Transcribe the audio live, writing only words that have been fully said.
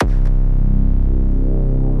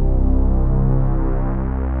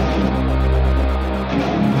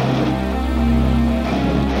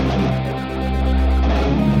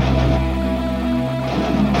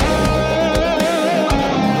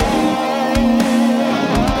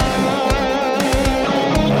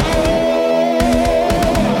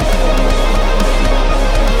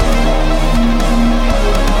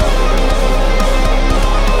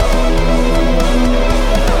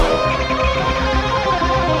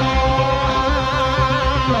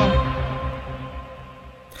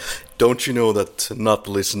Don't you know that not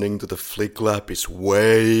listening to the Flick Lab is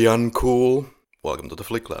way uncool? Welcome to the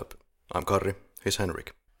Flick Lab. I'm Karri, he's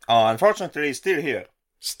Henrik. Unfortunately, he's still here.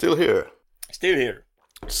 Still here. Still here.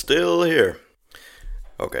 Still here.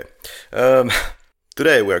 Okay.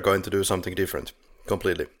 Today we're going to do something different.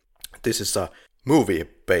 Completely. This is a movie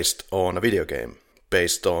based on a video game.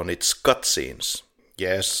 Based on its cutscenes.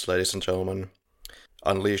 Yes, ladies and gentlemen.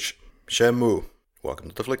 Unleash Shenmue. Welcome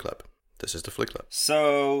to the Flick Lab. This is the Flick Lab.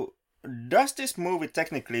 So, does this movie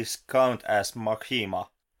technically count as Makima?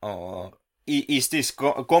 Or is this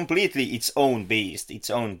completely its own beast, its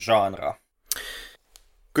own genre?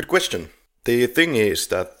 Good question. The thing is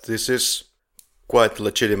that this is quite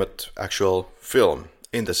legitimate actual film,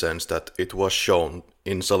 in the sense that it was shown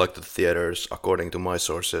in selected theaters, according to my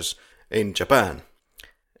sources, in Japan.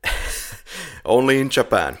 Only in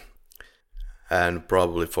Japan. And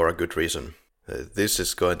probably for a good reason. This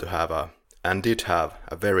is going to have and did have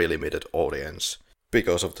a very limited audience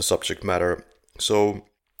because of the subject matter. So,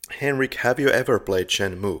 Henrik, have you ever played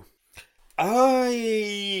Shenmue?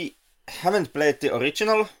 I haven't played the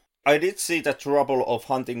original. I did see the trouble of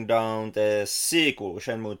hunting down the sequel,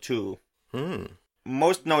 Shenmue 2.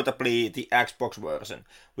 Most notably the Xbox version,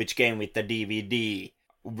 which came with the DVD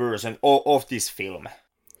version of this film.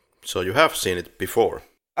 So you have seen it before?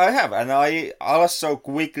 I have, and I also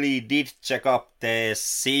quickly did check up the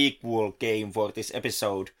sequel game for this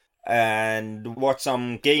episode and watch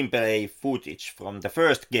some gameplay footage from the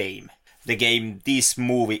first game. The game this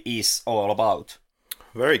movie is all about.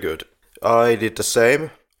 Very good. I did the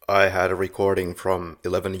same. I had a recording from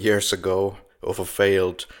 11 years ago of a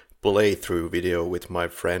failed playthrough video with my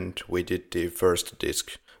friend. We did the first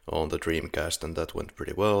disc on the Dreamcast and that went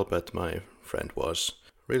pretty well, but my friend was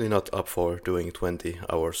really not up for doing 20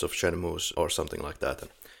 hours of Shenmue or something like that.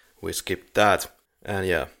 And we skipped that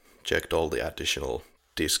and checked all the additional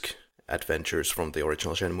disc adventures from the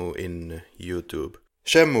original Shenmue in YouTube.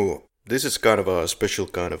 Shenmue, this is kind of a special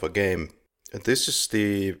kind of a game. This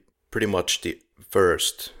is pretty much the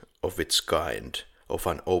first of its kind of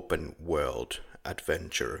an open world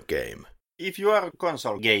adventure game. If you are a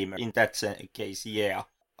console gamer, in that case, yeah.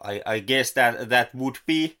 I guess that would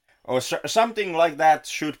be, or something like that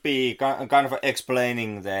should be kind of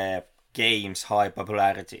explaining the game's high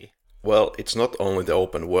popularity. Well, it's not only the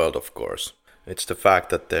open world, of course. It's the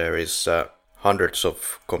fact that there is hundreds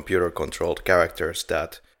of computer-controlled characters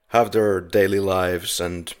that have their daily lives,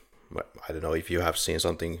 and I don't know if you have seen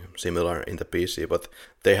something similar in the PC, but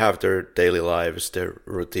they have their daily lives, their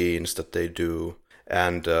routines that they do.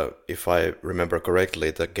 And if I remember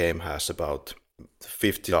correctly, the game has about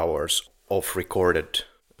 50 hours of recorded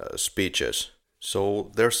speeches.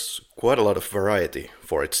 So there's quite a lot of variety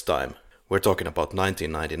for its time. We're talking about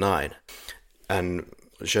 1999. And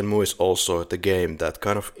Shenmue is also the game that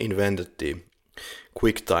kind of invented the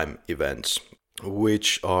quick-time events,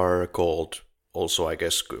 which are called also, I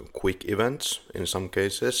guess, quick events in some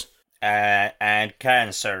cases. And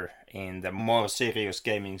cancer in the more serious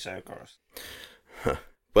gaming circles.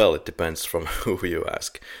 Well, it depends from who you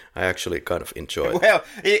ask. I actually kind of enjoy it. Well,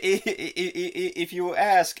 if you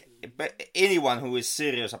ask anyone who is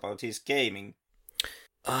serious about his gaming...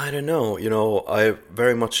 I don't know. I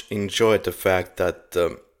very much enjoyed the fact that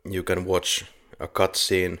you can watch a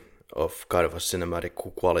cutscene of kind of a cinematic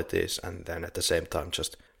qualities and then at the same time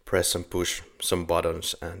just press and push some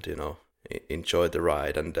buttons and, enjoy the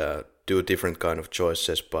ride and do different kind of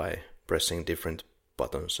choices by pressing different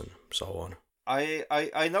buttons and so on.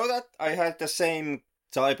 I know that I had the same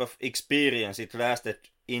type of experience. It lasted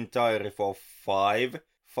entirely for five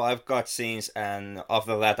cutscenes, and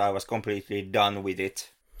after that I was completely done with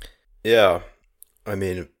it. Yeah, I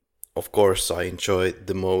mean, of course I enjoy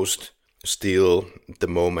the most still the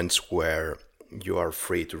moments where you are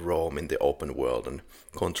free to roam in the open world and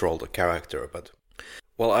control the character, but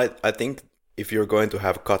well, I think if you're going to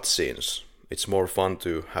have cutscenes, it's more fun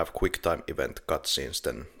to have QuickTime event cutscenes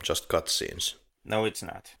than just cutscenes. No, it's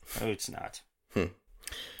not.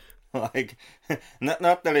 Like,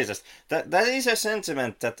 not the least. That is a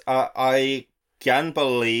sentiment that I can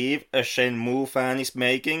believe a Shenmue fan is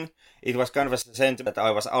making. It was kind of a sentiment that I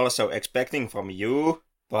was also expecting from you,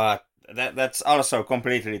 but that's also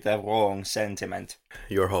completely the wrong sentiment.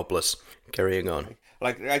 You're hopeless. Carrying on.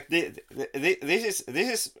 Like this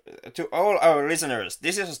is to all our listeners.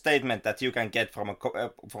 This is a statement that you can get from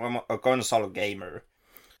a console gamer.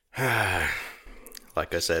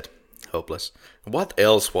 Like I said, hopeless. What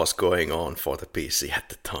else was going on for the PC at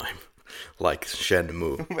the time? Like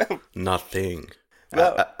Shenmue? Well, nothing.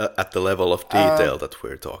 Well, at the level of detail that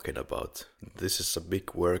we're talking about. This is a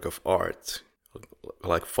big work of art.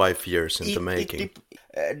 like 5 years in the making.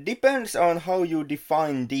 It depends on how you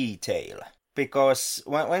define detail. Because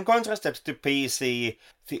when contrasted to PC,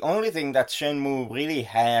 the only thing that Shenmue really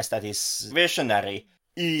has that is visionary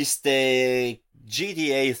is the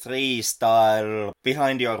GTA 3 style,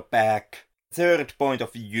 behind your back, third point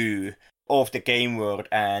of view of the game world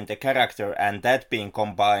and the character, and that being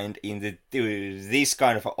combined in this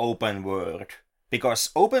kind of open world. Because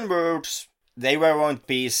open worlds, they were on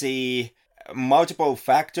PC, multiple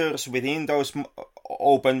factors within those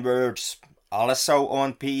open worlds also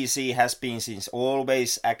on PC has been since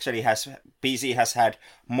always. Actually, PC has had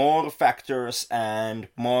more factors and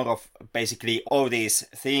more of basically all these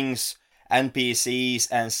things, NPCs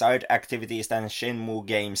and side activities than Shenmue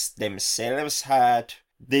games themselves had.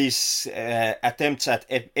 These attempts at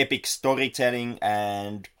epic storytelling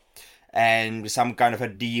and some kind of a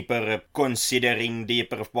deeper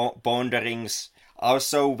ponderings.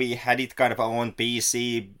 Also, we had it kind of on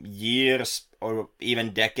PC years or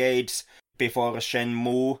even decades before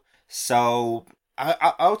Shenmue. So,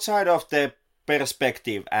 outside of the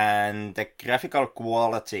perspective and the graphical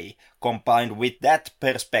quality, combined with that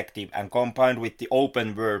perspective and combined with the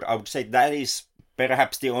open world, I would say that is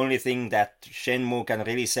perhaps the only thing that Shenmue can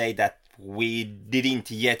really say that we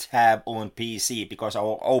didn't yet have on PC, because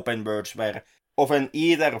our open worlds were often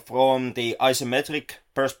either from the isometric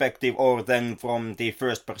perspective or then from the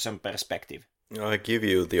first-person perspective. I give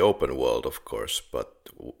you the open world, of course, but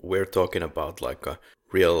we're talking about like a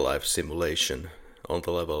real-life simulation on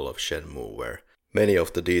the level of Shenmue, where many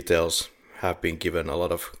of the details have been given a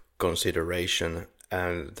lot of consideration,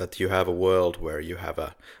 and that you have a world where you have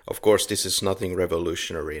a... Of course, this is nothing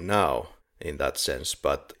revolutionary now in that sense,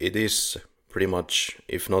 but it is pretty much,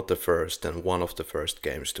 if not the first, and one of the first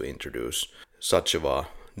games to introduce such a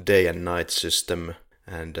day and night system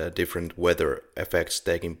and different weather effects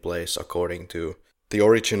taking place according to the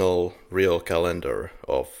original real calendar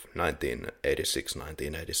of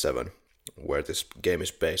 1986-1987, where this game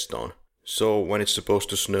is based on. So when it's supposed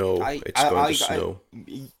to snow, it's going to snow.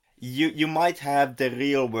 You might have the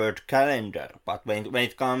real world calendar, but when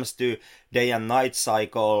it comes to day and night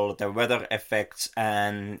cycle, the weather effects,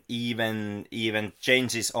 and even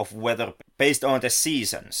changes of weather based on the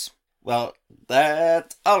seasons, well,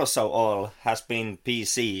 that also all has been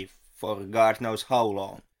PC for God knows how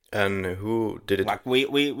long. And who did it? Like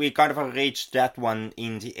we kind of reached that one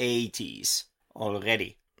in the 80s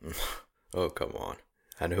already. Oh, come on.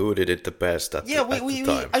 And who did it the best at the time?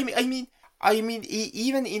 I mean,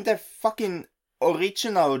 even in the fucking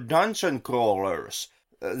original dungeon crawlers,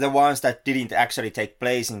 the ones that didn't actually take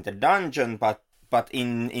place in the dungeon, but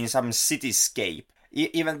in some cityscape,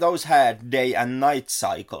 even those had day and night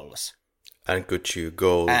cycles. And could you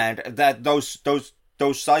go? And that those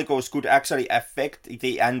cycles could actually affect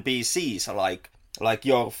the NPCs, like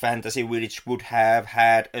your fantasy village would have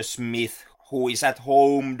had a smith who is at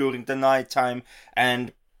home during the nighttime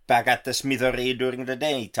and back at the smithery during the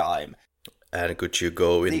daytime. And could you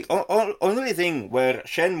go in... The only thing where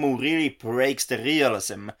Shenmue really breaks the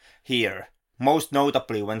realism here, most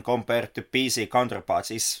notably when compared to PC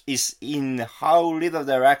counterparts, is in how little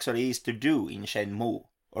there actually is to do in Shenmue.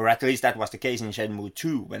 Or at least that was the case in Shenmue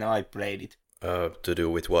 2 when I played it. To do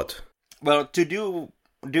with what? Well, to do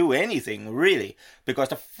anything, really. Because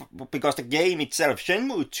the game itself,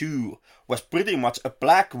 Shenmue 2, was pretty much a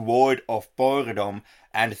black void of boredom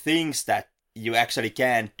and things that you actually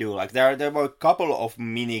can't do. Like there were a couple of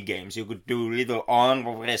mini games. You could do little arm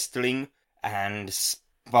wrestling and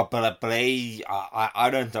play, I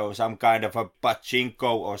don't know, some kind of a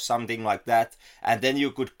pachinko or something like that. And then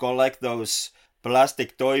you could collect those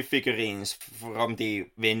plastic toy figurines from the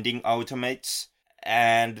vending automates.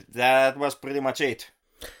 And that was pretty much it.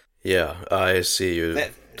 Yeah, I see you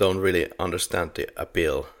don't really understand the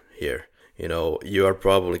appeal here. You know, you are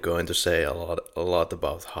probably going to say a lot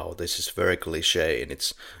about how this is very cliche in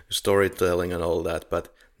its storytelling and all that,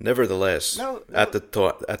 but nevertheless, at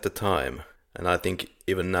the time, and I think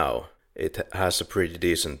even now, it has a pretty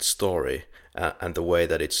decent story and the way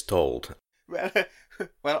that it's told.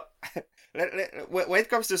 Well, when it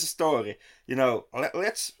comes to the story, you know,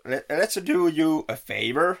 let's do you a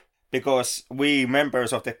favor. Because we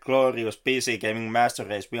members of the glorious PC Gaming Master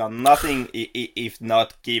Race, we are nothing if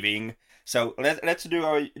not giving. So let's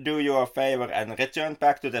do you a favor and return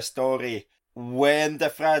back to the story when the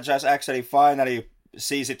franchise actually finally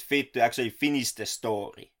sees it fit to actually finish the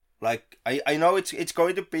story. Like, I know it's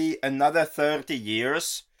going to be another 30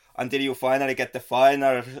 years until you finally get the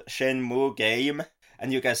final Shenmue game,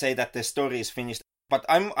 and you can say that the story is finished. But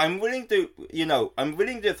I'm willing to, I'm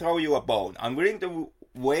willing to throw you a bone. I'm willing to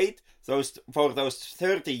wait for those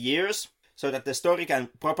 30 years so that the story can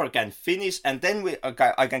finish, and then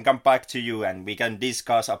I can come back to you and we can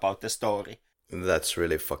discuss about the story. That's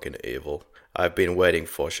really fucking evil. I've been waiting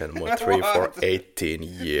for Shenmue 3 for 18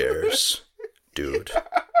 years, dude.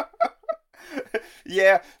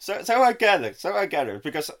 Yeah, so I get it,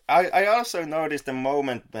 because I also noticed the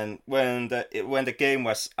moment when the game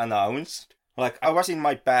was announced. Like, I was in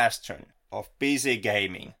my bastion of PC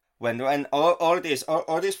gaming when all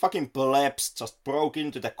these fucking plebs just broke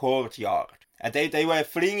into the courtyard, and they were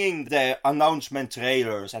flinging the announcement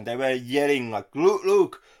trailers, and they were yelling like,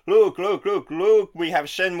 look, we have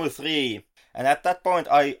Shenmue 3. And at that point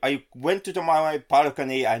I went to my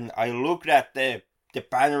balcony and I looked at the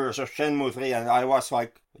banners of Shenmue 3, and I was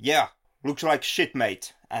like, yeah, looks like shit,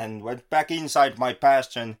 mate, and went back inside my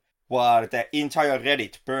bastion while the entire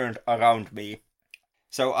Reddit burned around me.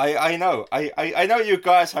 So I know you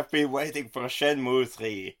guys have been waiting for Shenmue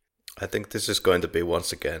 3. I think this is going to be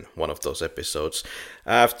once again one of those episodes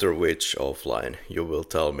after which, offline, you will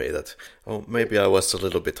tell me that, oh, maybe I was a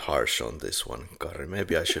little bit harsh on this one, Kari.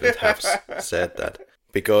 Maybe I shouldn't have said that.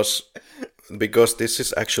 Because this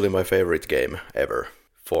is actually my favorite game ever,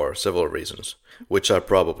 for several reasons, which I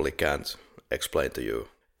probably can't explain to you,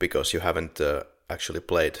 because you haven't actually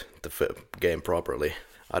played the game properly.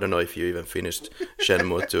 I don't know if you even finished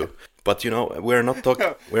Shenmue 2. But, we're not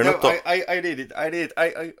talking... I did it.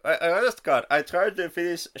 I honest God, I tried to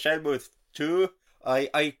finish Shenmue 2.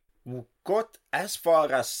 I got as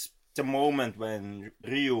far as the moment when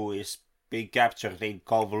Ryu is being captured in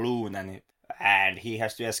Kowloon and he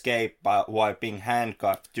has to escape while being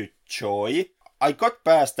handcuffed to Joy. I got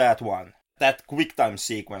past that one. That quick time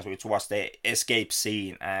sequence, which was the escape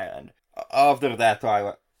scene. And after that,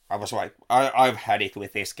 I was like, I've had it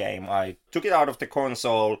with this game. I took it out of the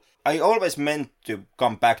console. I always meant to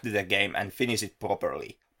come back to the game and finish it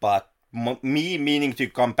properly. But me meaning to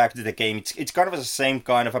come back to the game, it's kind of the same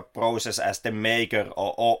kind of a process as the maker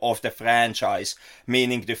of the franchise,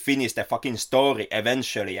 meaning to finish the fucking story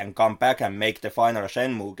eventually and come back and make the final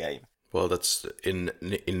Shenmue game. Well, that's in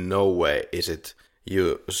no way is it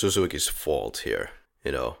Suzuki's fault here.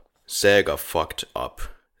 Sega fucked up.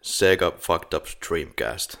 Sega fucked up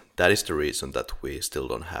Dreamcast. That is the reason that we still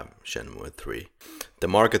don't have Shenmue 3. The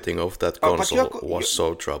marketing of that console was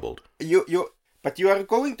so troubled. But you are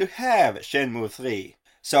going to have Shenmue 3.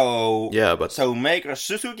 So maker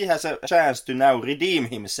Suzuki has a chance to now redeem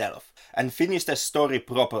himself and finish the story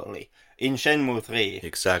properly in Shenmue 3.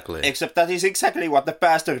 Exactly. Except that is exactly what the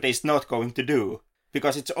bastard is not going to do.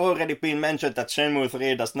 Because it's already been mentioned that Shenmue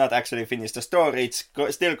 3 does not actually finish the story. It's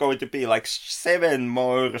still going to be like 7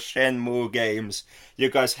 more Shenmue games you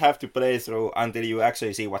guys have to play through until you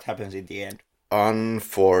actually see what happens in the end.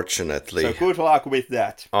 Unfortunately. So good luck with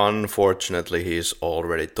that. Unfortunately, he's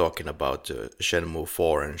already talking about Shenmue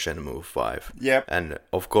 4 and Shenmue 5. Yep. And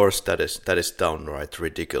of course that is downright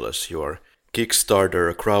ridiculous. Your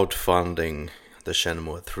Kickstarter crowdfunding the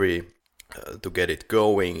Shenmue 3 to get it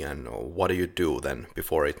going, and what do you do then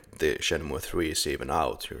before the Shenmue 3 is even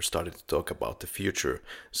out? You're starting to talk about the future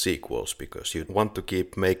sequels because you want to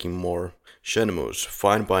keep making more Shenmues.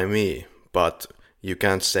 Fine by me, but you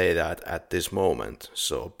can't say that at this moment,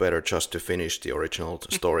 so better just to finish the original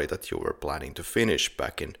story that you were planning to finish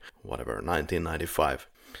back in, 1995.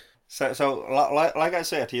 So like I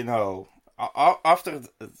said, after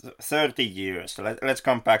 30 years, let's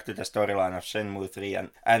come back to the storyline of Shenmue 3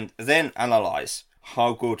 and then analyze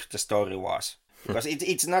how good the story was. Because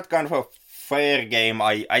it's not kind of a fair game.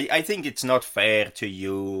 I think it's not fair to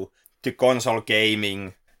you, to console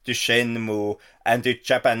gaming, to Shenmue, and to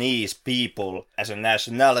Japanese people as a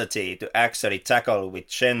nationality to actually tackle with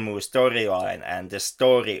Shenmue storyline and the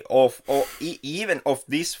story of even of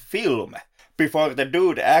this film before the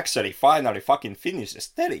dude actually finally fucking finishes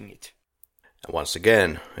telling it. Once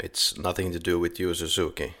again, it's nothing to do with Yu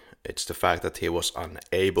Suzuki. It's the fact that he was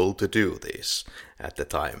unable to do this at the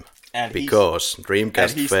time. And because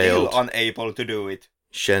Dreamcast he's failed. Still unable to do it.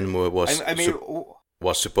 Shenmue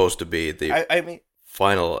was supposed to be the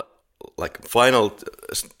final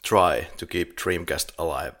try to keep Dreamcast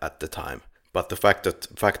alive at the time. But the fact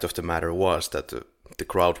of the matter was that the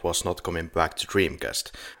crowd was not coming back to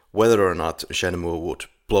Dreamcast. Whether or not Shenmue would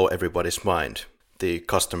blow everybody's mind, the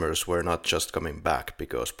customers were not just coming back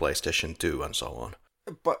because PlayStation 2 and so on.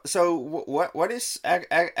 But so what is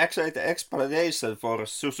actually the explanation for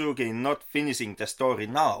Suzuki not finishing the story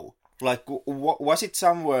now? Like, was it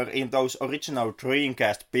somewhere in those original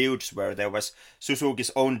Dreamcast builds where there was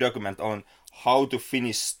Suzuki's own document on how to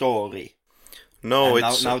finish story? No,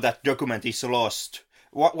 and now that document is lost.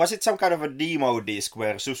 Was it some kind of a demo disc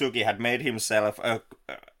where Suzuki had made himself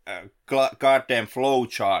goddamn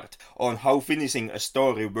flowchart on how finishing a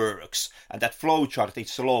story works, and that flowchart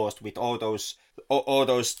is lost with all those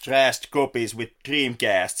trashed copies with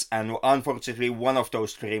Dreamcasts, and unfortunately one of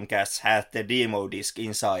those Dreamcasts had the demo disc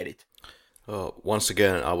inside it. Once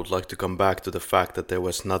again, I would like to come back to the fact that there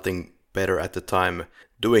was nothing better at the time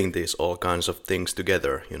doing these all kinds of things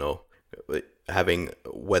together, having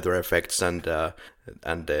weather effects and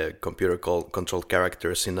computer controlled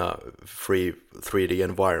characters in a free 3D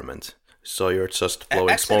environment. So you're just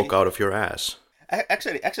blowing smoke out of your ass.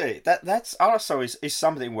 Actually, that's also is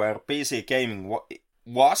something where PC gaming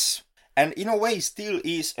was, and in a way still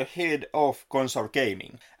is, ahead of console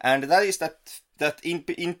gaming. And that is that in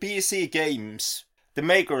PC games, the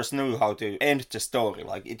makers knew how to end the story.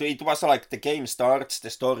 Like it was like the game starts, the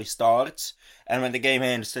story starts, and when the game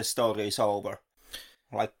ends, the story is over.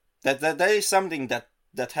 Like that is something that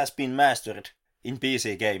has been mastered in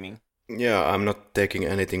PC gaming. Yeah, I'm not taking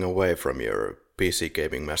anything away from your PC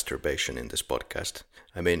gaming masturbation in this podcast.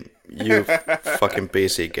 I mean, you fucking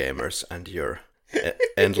PC gamers and your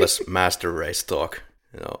endless master race talk.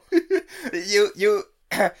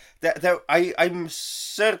 I'm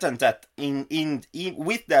certain that in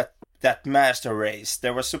with that master race,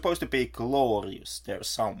 there was supposed to be glorious there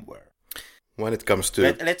somewhere. When it comes to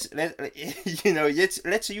let's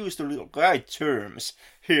use the right terms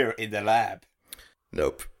here in the lab.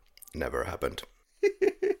 Nope, never happened.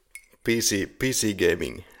 PC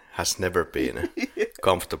gaming has never been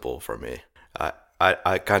comfortable for me.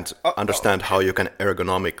 I can't understand how you can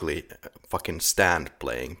ergonomically fucking stand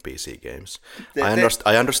playing PC games. I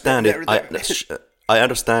understand it. I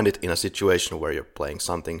understand it in a situation where you're playing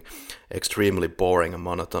something extremely boring and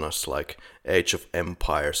monotonous like Age of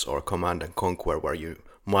Empires or Command and Conquer, where you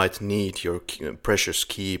might need your precious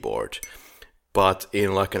keyboard. But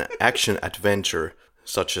in like an action adventure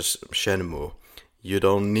such as Shenmue, you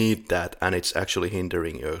don't need that, and it's actually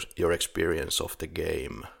hindering your experience of the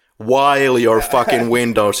game. While your fucking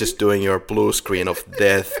Windows is doing your blue screen of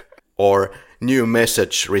death, or new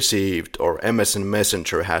message received, or MSN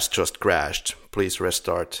Messenger has just crashed. Please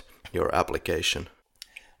restart your application.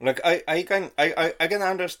 Look, I can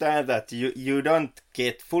understand that you don't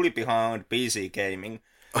get fully behind PC gaming.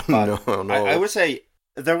 No. I would say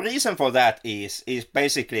the reason for that is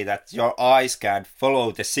basically that your eyes can't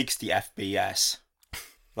follow the 60 FPS.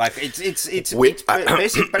 Like it's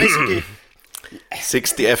basically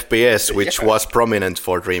 60 FPS, which was prominent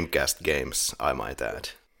for Dreamcast games, I might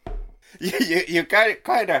add. You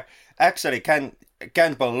kind of actually can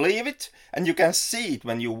believe it, and you can see it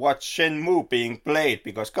when you watch Shenmue being played,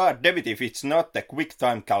 because god damn it, if it's not the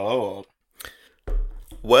QuickTime galore.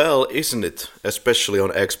 Well, isn't it? Especially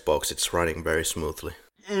on Xbox, it's running very smoothly.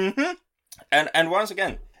 Mm-hmm. And once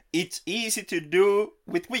again, it's easy to do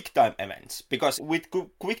with QuickTime events, because with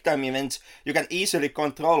QuickTime events, you can easily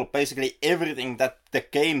control basically everything that the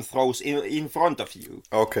game throws in front of you.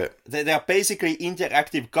 Okay. They are basically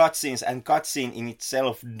interactive cutscenes, and cutscene in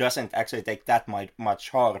itself doesn't actually take that much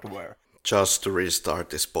hardware. Just to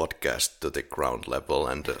restart this podcast to the ground level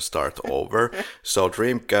and start over. So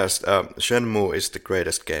Dreamcast, Shenmue is the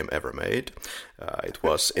greatest game ever made. It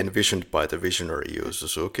was envisioned by the visionary Yu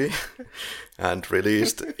Suzuki and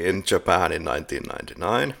released in Japan in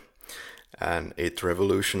 1999. And it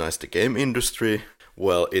revolutionized the game industry.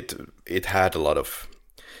 Well, it had a lot of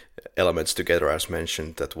elements together, as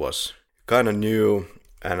mentioned, that was kind of new.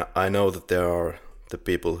 And I know that there are the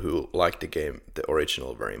people who like the game, the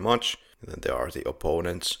original, very much. And then there are the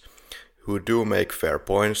opponents who do make fair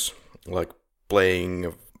points, like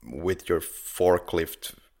playing with your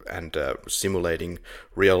forklift and simulating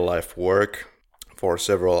real-life work for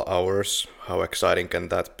several hours. How exciting can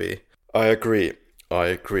that be? I agree.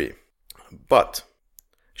 But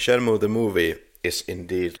Shenmue the movie is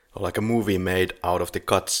indeed like a movie made out of the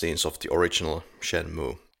cutscenes of the original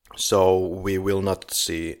Shenmue. So we will not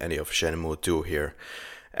see any of Shenmue 2 here.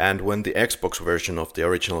 And when the Xbox version of the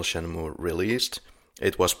original Shenmue released,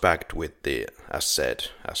 it was packed with the, as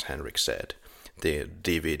Henrik said, the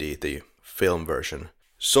DVD, the film version.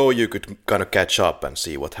 So you could kind of catch up and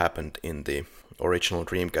see what happened in the original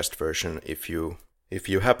Dreamcast version if you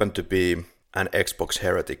happen to be an Xbox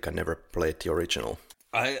heretic and never played the original.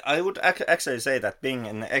 I would actually say that being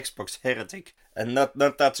an Xbox heretic and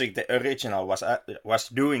not touching the original was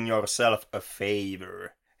doing yourself a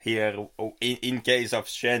favor here in case of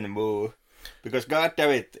Shenmue. Because god damn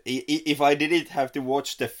it, if I didn't have to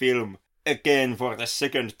watch the film again for the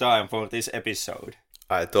second time for this episode.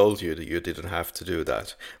 I told you that you didn't have to do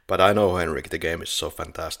that. But I know, Henrik, the game is so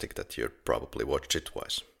fantastic that you'd probably watch it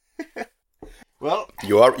twice. Well,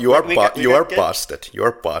 you are past it.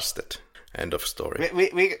 You're past it. End of story.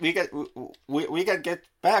 We can get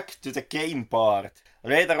back to the game part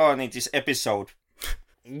later on in this episode.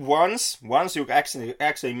 Once you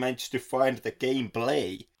actually manage to find the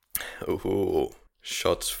gameplay. Ooh,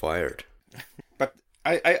 shots fired. But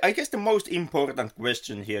I guess the most important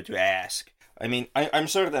question here to ask. I mean, I'm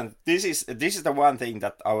certain this is the one thing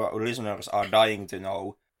that our listeners are dying to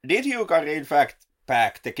know. Did Yukari in fact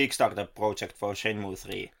back the Kickstarter project for Shenmue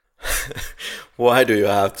 3? Why do you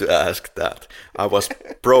have to ask that? I was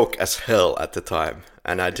broke as hell at the time,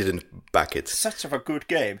 and I didn't back it. Such of a good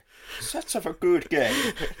game. Such of a good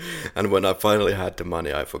game. And when I finally had the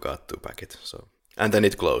money, I forgot to back it. So, and then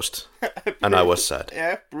it closed, and I was sad.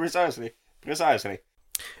 Yeah, precisely.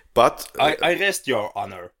 But I rest your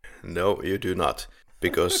honor. No, you do not,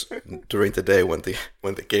 because during the day when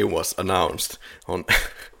the game was announced on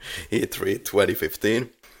E3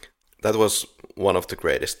 2015, that was one of the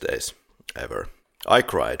greatest days ever. I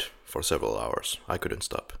cried for several hours. I couldn't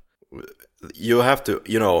stop. You have to,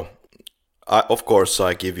 of course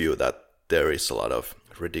I give you that there is a lot of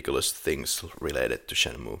ridiculous things related to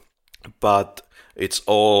Shenmue, but it's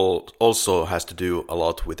also has to do a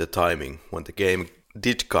lot with the timing when the game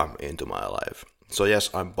did come into my life. So yes,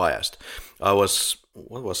 I'm biased. I was,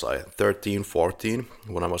 13, 14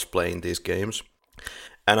 when I was playing these games.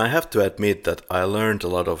 And I have to admit that I learned a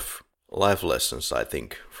lot of life lessons, I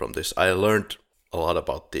think, from this. I learned a lot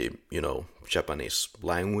about the, Japanese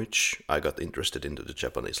language. I got interested into the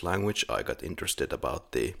Japanese language. I got interested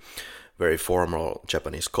about the very formal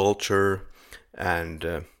Japanese culture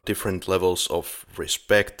and different levels of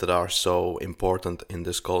respect that are so important in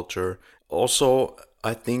this culture. Also,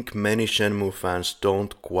 I think many Shenmue fans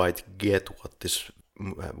don't quite get what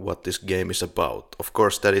this game is about. Of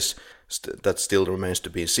course, that still remains to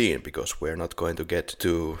be seen, because we're not going to get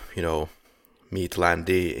to, meet Lan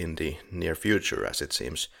Di in the near future, as it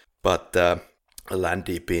seems. But Lan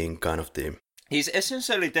Di being kind of the... He's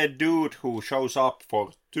essentially the dude who shows up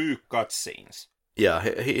for 2 cutscenes. Yeah,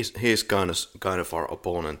 he's kind of our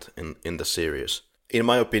opponent in the series. In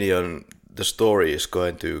my opinion, the story is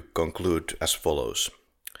going to conclude as follows.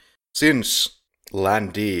 Since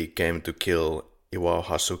Lan Di came to kill Iwao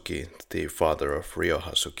Hazuki, the father of Ryo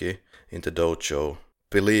Hazuki, in the dojo,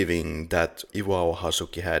 believing that Iwao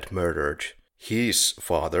Hazuki had murdered his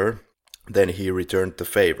father, then he returned the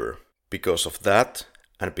favor. Because of that,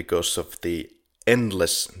 and because of the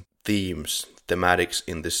endless thematics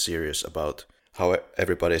in this series about how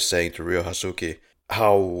everybody's saying to Ryo Hazuki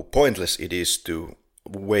how pointless it is to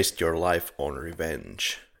waste your life on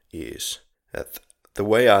revenge is. That the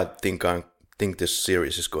way I think this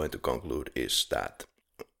series is going to conclude is that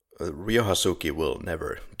Ryo Hazuki will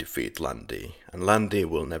never defeat Lan Di, and Lan Di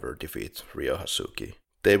will never defeat Ryo Hazuki.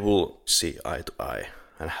 They will see eye to eye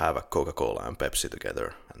and have a Coca-Cola and Pepsi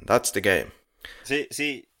together, and that's the game.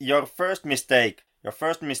 See, your first mistake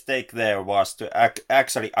there was to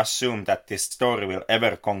actually assume that this story will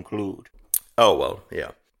ever conclude. Oh, well,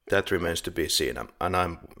 yeah, that remains to be seen, and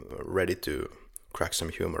I'm ready to crack some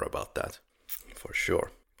humor about that, for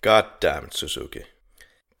sure. God damn it, Suzuki.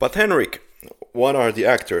 But Henrik, what are the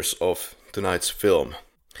actors of tonight's film?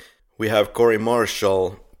 We have Corey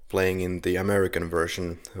Marshall playing in the American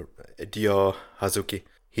version, Ryo Hazuki.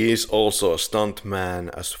 He is also a stuntman,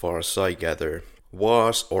 as far as I gather.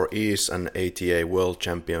 Was or is an ATA world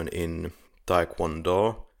champion in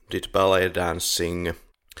Taekwondo, did ballet dancing,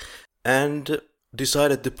 and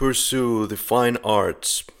decided to pursue the fine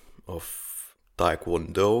arts of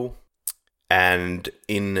Taekwondo. And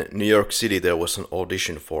in New York City there was an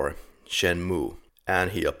audition for Shenmue,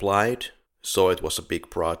 and he applied, so it was a big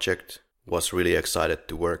project, was really excited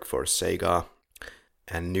to work for Sega,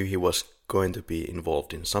 and knew he was going to be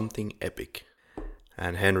involved in something epic.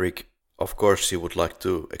 And Henrik, of course, you would like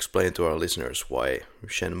to explain to our listeners why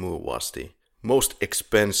Shenmue was the most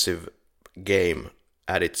expensive game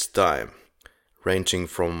at its time, ranging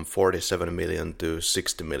from $47 million to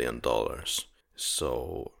 $60 million.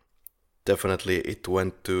 So definitely it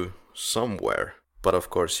went to somewhere. But of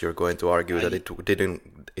course you're going to argue that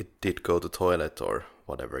it did go to toilet or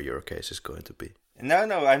whatever your case is going to be.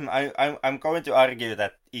 No, I'm going to argue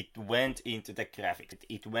that it went into the graphics.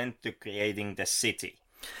 It went to creating the city.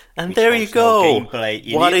 And there you go.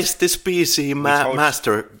 What is this PC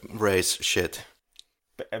master race shit?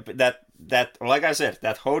 That, like I said,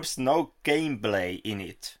 that holds no gameplay in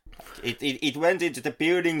it. It went into the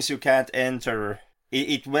buildings you can't enter.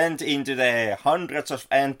 It went into the hundreds of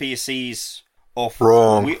NPCs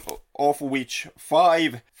of which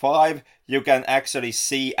five you can actually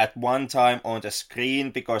see at one time on the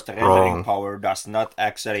screen, because the rendering power does not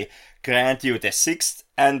actually grant you the 6th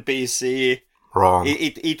NPC. Wrong.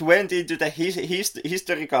 It went into the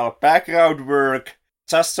historical background work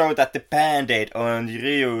just so that the band-aid on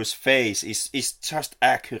Ryu's face is just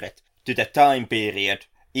accurate to the time period.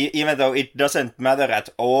 Even though it doesn't matter at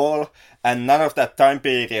all, and none of that time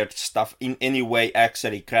period stuff in any way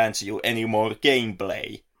actually grants you any more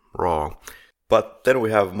gameplay. Wrong. But then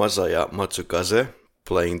we have Masaya Matsukaze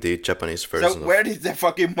playing the Japanese version. So where did the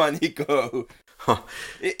fucking money go?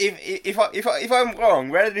 If I'm wrong,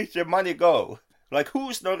 where did the money go? Like,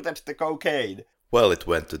 who snorted the cocaine? Well, it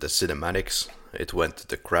went to the cinematics, it went to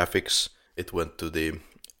the graphics, it went to the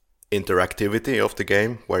interactivity of the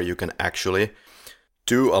game, where you can actually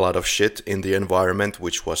do a lot of shit in the environment,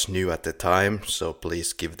 which was new at the time, so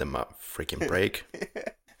please give them a freaking break.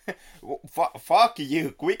 Fuck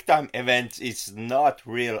you, QuickTime events is not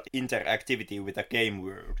real interactivity with a game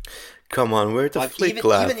world. Come on, where the flick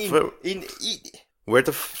lab? Even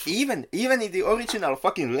in the original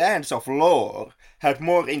fucking Lands of Lore had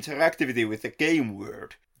more interactivity with the game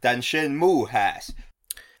world than Shenmue has.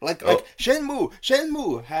 Like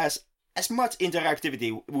Shenmue has as much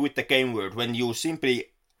interactivity with the game world when you simply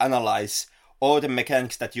analyze all the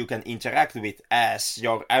mechanics that you can interact with as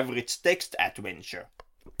your average text adventure.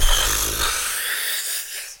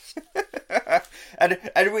 and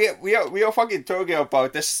we are fucking talking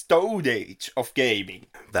about the Stone Age of gaming.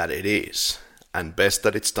 That it is, and best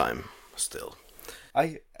at its time still.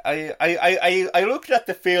 I looked at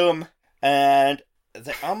the film, and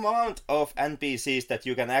the amount of NPCs that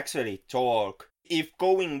you can actually talk, if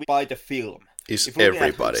going by the film, is if looking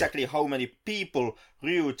everybody. at exactly how many people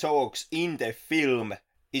Ryu talks in the film,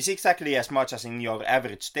 is exactly as much as in your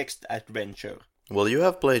average text adventure. Well, you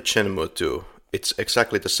have played Shenmue 2. It's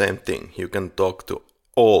exactly the same thing. You can talk to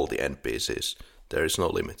all the NPCs. There is no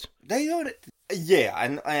limit. They don't. Yeah,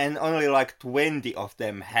 and only like 20 of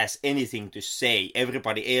them has anything to say.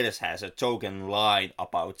 Everybody else has a token line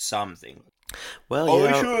about something. Well,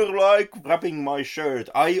 I sure like wrapping my shirt.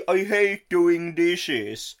 I hate doing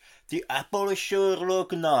dishes. The apples sure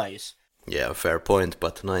look nice. Yeah, fair point,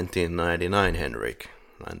 but 1999, Henrik.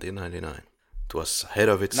 1999. It was ahead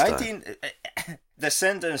of its time. The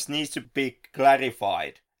sentence needs to be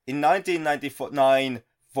clarified. In 1999,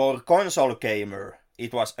 for console gamer,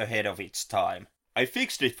 it was ahead of its time. I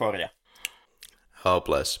fixed it for you. Oh,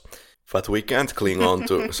 bless. But we can't cling on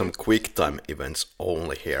to some quick time events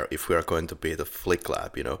only here if we are going to be the Flick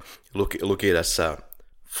Lab, you know. Look at it as a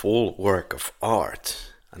full work of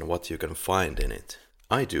art and what you can find in it.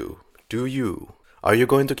 I do. Do you? Are you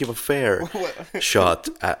going to give a fair shot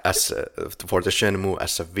for the Shenmue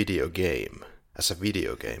as a video game?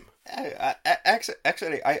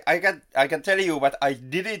 Actually, I can tell you what I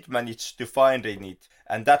didn't manage to find in it,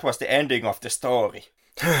 and that was the ending of the story.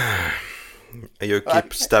 You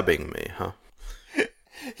keep stabbing me, huh?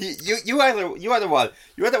 You are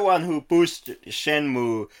the one who pushed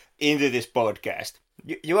Shenmue into this podcast.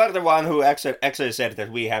 You are the one who actually said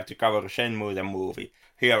that we have to cover Shenmue the movie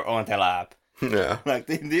here on the lab. Yeah. Like,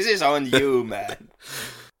 this is on you, man.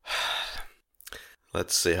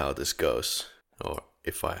 Let's see how this goes. Or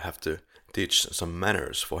if I have to teach some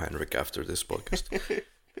manners for Henrik after this podcast.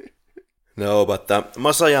 No, but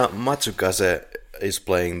Masaya Matsukaze is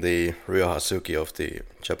playing the Ryo Hazuki of the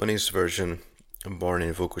Japanese version. Born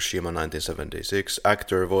in Fukushima 1976.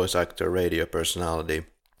 Actor, voice actor, radio personality.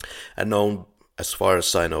 And known, as far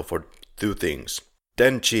as I know, for two things.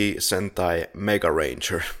 Denchi Sentai Mega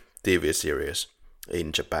Ranger TV series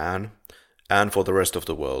in Japan, and for the rest of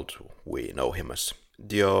the world we know him as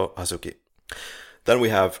Dio Hazuki. Then we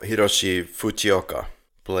have Hiroshi Fujioka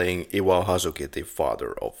playing Iwao Hazuki, the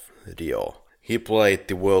father of Dio. He played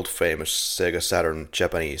the world famous Sega Saturn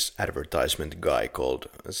Japanese advertisement guy called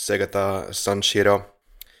Segata Sanshiro,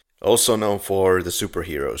 also known for the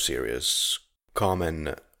superhero series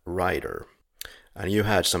Kamen Rider. And you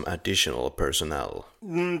had some additional personnel.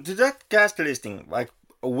 To that cast listing, like,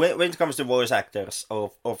 when it comes to voice actors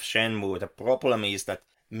of Shenmue, the problem is that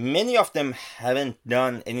many of them haven't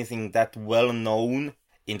done anything that well known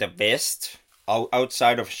in the West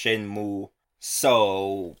outside of Shenmue.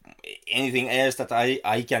 So anything else that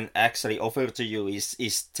I can actually offer to you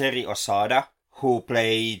is Terry Osada, who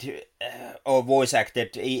played or voice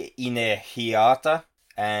acted Ine Hiata,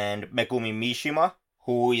 and Megumi Mishima,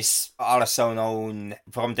 who is also known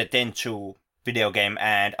from the Tenchu video game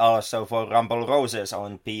and also for Rumble Roses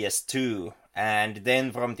on PS2. And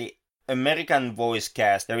then from the American voice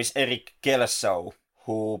cast, there is Eric Kelso,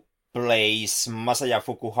 who plays Masaya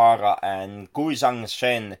Fukuhara and Guizhang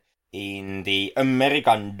Shen in the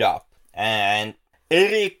American dub. And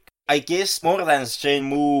Eric, I guess more than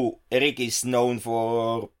Shenmue, Eric is known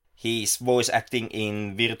for He's voice acting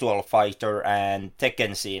in Virtual Fighter and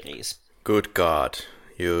Tekken series. Good God,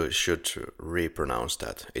 you should repronounce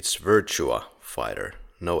that. It's Virtua Fighter,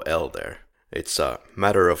 no L there. It's a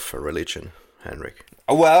matter of religion, Henrik.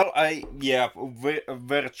 Well, Virtua.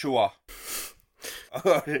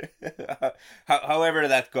 However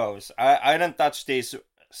that goes. I don't touch these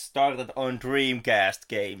started on Dreamcast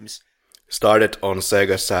games. Started on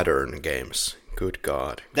Sega Saturn games. Good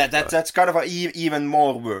God. That's kind of even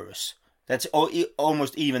more worse. That's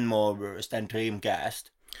almost even more worse than Dreamcast.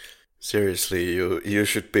 Seriously, you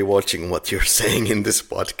should be watching what you're saying in this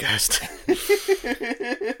podcast.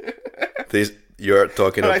 You're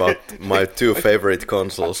talking about my two favorite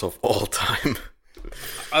consoles of all time.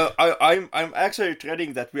 I'm actually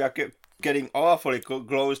dreading that we are getting awfully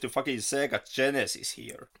close to fucking Sega Genesis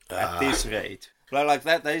here at this rate. Like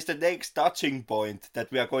that is the next touching point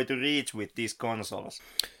that we are going to reach with these consoles.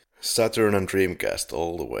 Saturn and Dreamcast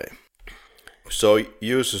all the way. So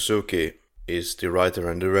Yu Suzuki is the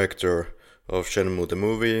writer and director of Shenmue the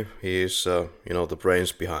movie. He is, the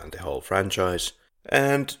brains behind the whole franchise.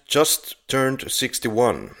 And just turned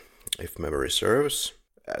 61, if memory serves.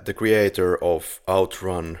 The creator of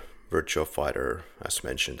Outrun, Virtua Fighter, as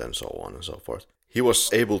mentioned, and so on and so forth. He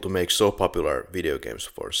was able to make so popular video games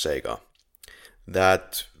for Sega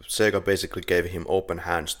that Sega basically gave him open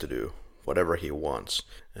hands to do whatever he wants.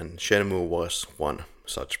 And Shenmue was one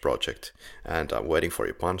such project. And I'm waiting for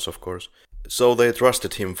your puns, of course. So they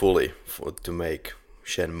trusted him fully to make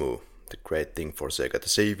Shenmue, the great thing for Sega, the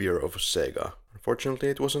savior of Sega. Unfortunately,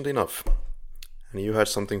 it wasn't enough. And you had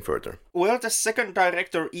something further. Well, the second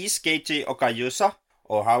director is Keiji Okayusa,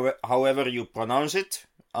 or however you pronounce it.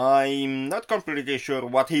 I'm not completely sure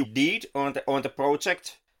what he did on the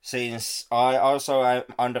project, since I also am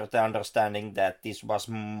under the understanding that this was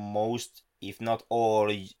most, if not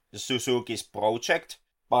all, Suzuki's project.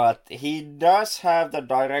 But he does have the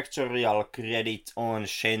directorial credit on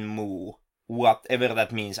Shenmue, whatever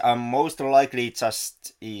that means. Most likely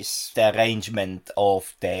just is the arrangement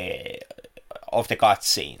of the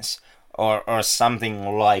cutscenes, or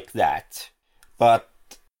something like that. But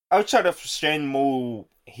outside of Shenmue,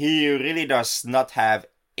 he really does not have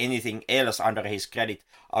anything else under his credit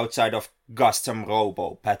outside of Custom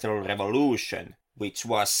Robo Battle Revolution, which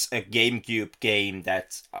was a GameCube game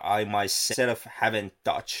that I myself haven't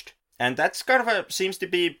touched. And that's kind of seems to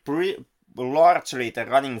be largely the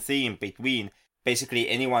running theme between basically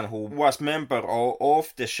anyone who was member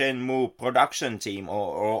of the Shenmue production team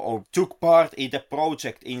or took part in the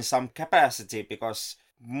project in some capacity, because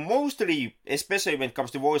mostly, especially when it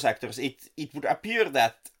comes to voice actors, it would appear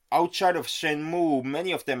that outside of Shenmue,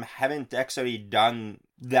 many of them haven't actually done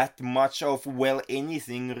that much of, well,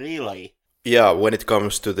 anything really. Yeah, when it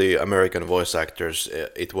comes to the American voice actors,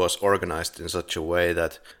 it was organized in such a way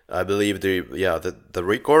that I believe the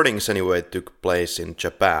recordings anyway took place in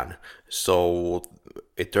Japan. So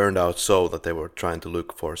it turned out so that they were trying to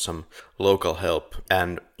look for some local help.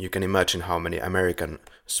 And you can imagine how many American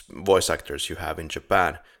voice actors you have in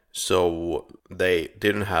Japan. So they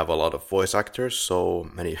didn't have a lot of voice actors, so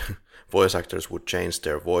many voice actors would change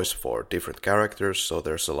their voice for different characters. So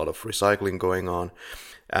there's a lot of recycling going on.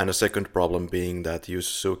 And a second problem being that Yu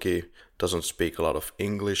Suzuki doesn't speak a lot of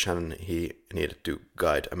English, and he needed to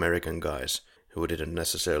guide American guys who didn't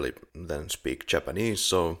necessarily then speak Japanese.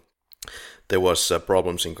 So there was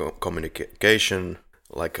problems in communication,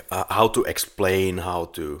 like how to explain, how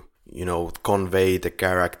to, convey the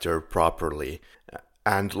character properly.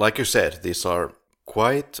 And like you said, these are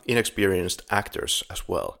quite inexperienced actors as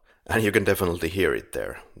well. And you can definitely hear it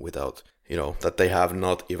there without, that they have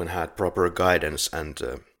not even had proper guidance. And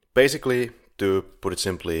basically, to put it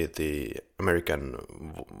simply, the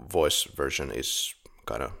American voice version is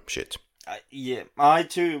kind of shit. I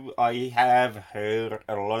have heard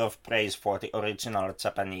a lot of praise for the original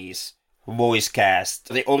Japanese voice cast,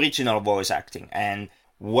 the original voice acting. And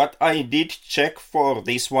what I did check for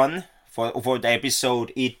this one, for the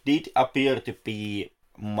episode, it did appear to be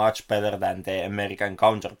much better than the American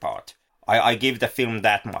counterpart. I give the film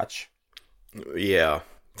that much. Yeah,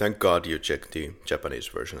 thank God you checked the Japanese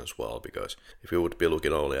version as well, because if you would be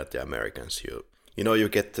looking only at the Americans, you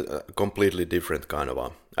get a completely different kind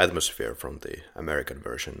of atmosphere from the American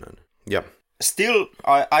version. And yeah. Still,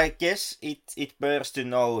 I guess it bears to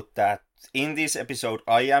note that in this episode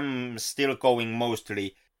I am still going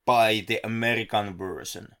mostly by the American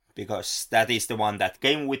version, because that is the one that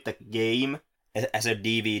came with the game as a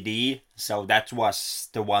DVD, so that was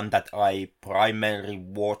the one that I primarily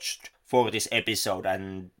watched for this episode,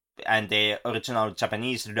 and the original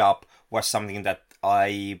Japanese dub was something that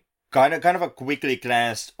I kind of a quickly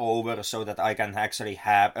glanced over so that I can actually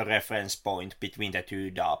have a reference point between the two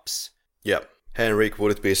dubs. Yeah. Henrik,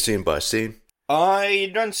 would it be scene by scene? I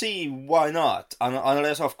don't see why not,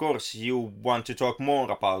 unless of course you want to talk more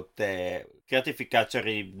about the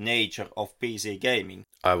gratificatory nature of PC gaming.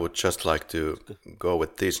 I would just like to go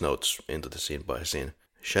with these notes into the scene by scene.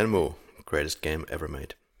 Shenmue, greatest game ever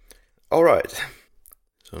made. Alright,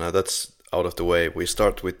 so now that's out of the way. We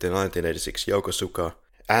start with the 1986 Yokosuka,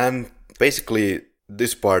 and basically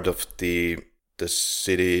this part of the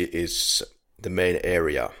city is the main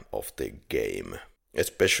area of the game,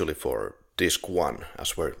 especially for Disc 1,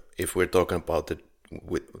 if we're talking about the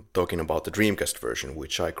Dreamcast version,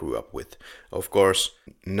 which I grew up with. Of course,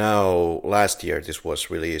 now last year this was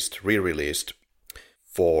re-released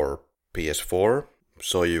for PS4,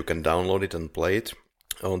 so you can download it and play it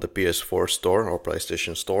on the PS4 store or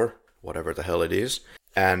PlayStation store, whatever the hell it is.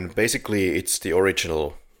 And basically it's the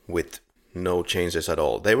original with no changes at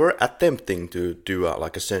all. They were attempting to do a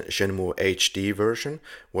Shenmue HD version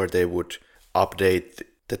where they would update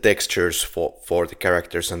the textures for the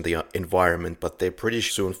characters and the environment, but they pretty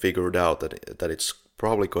soon figured out that it's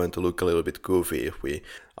probably going to look a little bit goofy if we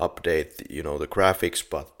update the graphics,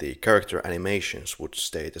 but the character animations would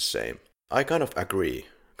stay the same. I kind of agree.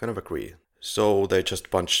 So they just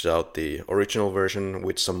punched out the original version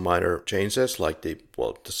with some minor changes, like the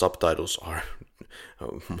subtitles are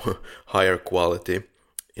higher quality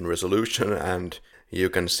in resolution, and you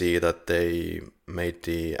can see that they made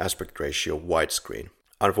the aspect ratio widescreen.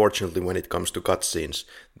 Unfortunately, when it comes to cutscenes,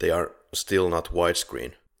 they are still not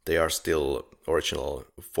widescreen. They are still original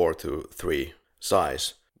 4:3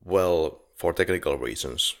 size. Well, for technical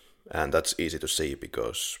reasons. And that's easy to see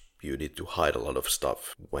because you need to hide a lot of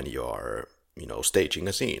stuff when you are, staging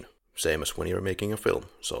a scene. Same as when you're making a film.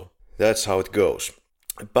 So that's how it goes.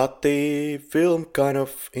 But the film kind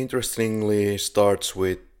of interestingly starts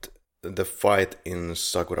with the fight in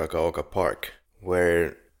Sakuragaoka Park,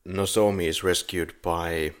 where Nozomi is rescued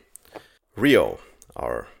by Ryo,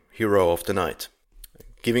 our hero of the night,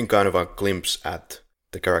 giving kind of a glimpse at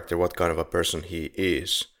the character, what kind of a person he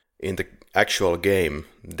is. In the actual game,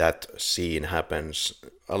 that scene happens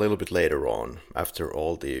a little bit later on, after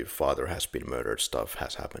all the father has been murdered stuff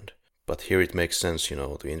has happened. But here it makes sense,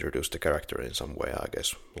 to introduce the character in some way, I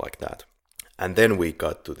guess, like that. And then we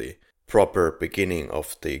got to the proper beginning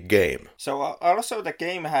of the game. So also the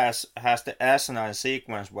game has the asinine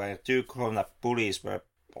sequence where two grown-up bullies were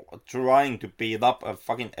trying to beat up a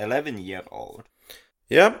fucking 11-year-old.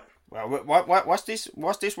 Yeah. Well, was this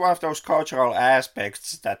one of those cultural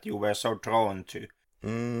aspects that you were so drawn to?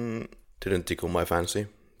 Didn't tickle my fancy.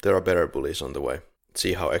 There are better bullies on the way.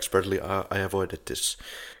 See how expertly I avoided this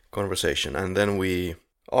conversation. And then we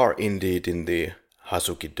are indeed in the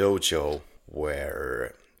Hazuki Dojo,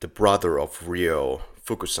 where the brother of Ryo,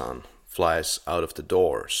 Fukusan, flies out of the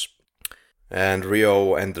doors. And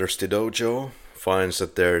Ryo enters the dojo, finds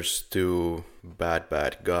that there's two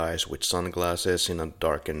bad guys with sunglasses in a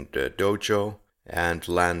darkened dojo, and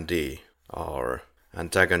Landy, our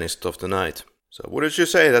antagonist of the night. So wouldn't you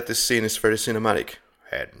say that this scene is very cinematic,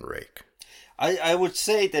 Henrik? I would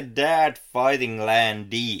say the dad fighting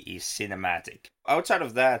Landy is cinematic. Outside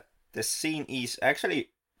of that, the scene is actually a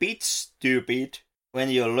bit stupid. When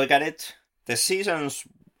you look at it, the seasons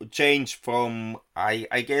change from,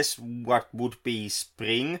 I guess, what would be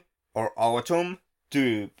spring or autumn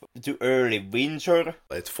to early winter.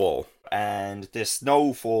 It's fall. And the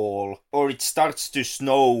snowfall, or it starts to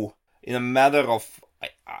snow in a matter of,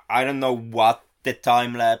 I don't know what the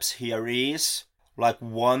time lapse here is. Like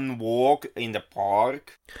one walk in the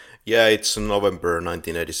park. Yeah, it's November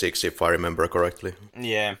 1986, if I remember correctly.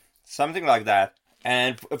 Yeah, something like that.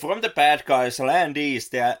 And from the bad guys, Landy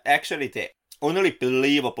is actually the only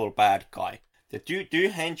believable bad guy. The two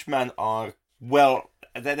henchmen are, well,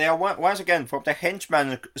 they are once again from the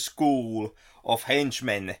henchman school of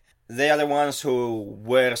henchmen. They are the ones who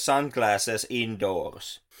wear sunglasses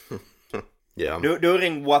indoors. Yeah.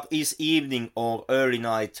 During what is evening or early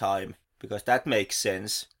night time, because that makes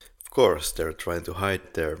sense. Of course, they're trying to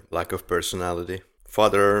hide their lack of personality.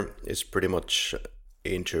 Father is pretty much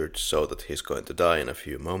injured so that he's going to die in a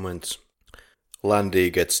few moments.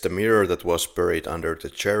 Landy gets the mirror that was buried under the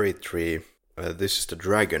cherry tree. This is the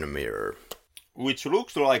dragon mirror. Which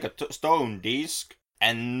looks like a stone disc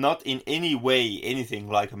and not in any way anything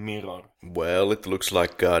like a mirror. Well, it looks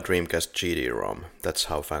like a Dreamcast GD-ROM. That's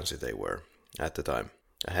how fancy they were at the time.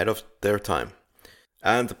 Ahead of their time.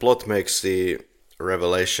 And the plot makes the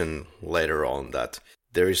revelation later on that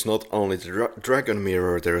there is not only the dragon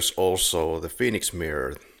mirror, there's also the phoenix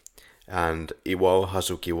mirror. And Iwao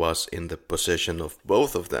Hazuki was in the possession of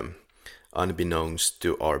both of them, unbeknownst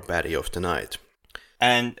to our baddie of the night.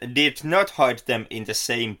 And did not hide them in the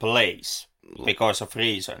same place because of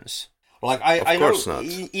reasons. Like I know not.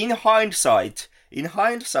 In hindsight,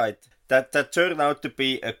 that turned out to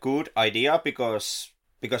be a good idea because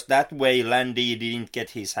that way Landy didn't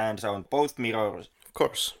get his hands on both mirrors. Of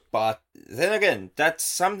course. But then again, that's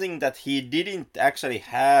something that he didn't actually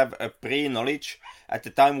have a pre-knowledge at the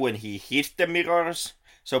time when he hit the mirrors.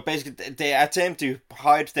 So basically, they attempt to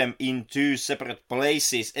hide them in two separate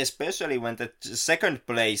places, especially when the second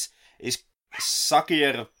place is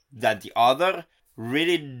suckier than the other,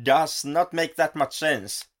 really does not make that much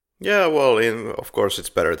sense. Yeah, well, of course it's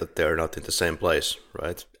better that they're not in the same place,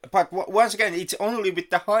 right? But once again, it's only with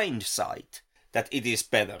the hindsight that it is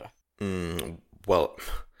better. Well,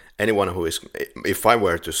 anyone who is... If I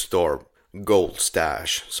were to store gold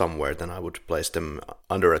stash somewhere, then I would place them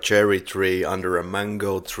under a cherry tree, under a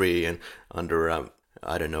mango tree, and under a,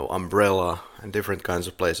 I don't know, umbrella, and different kinds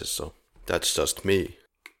of places, so that's just me.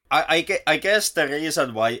 I guess the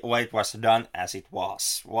reason why it was done as it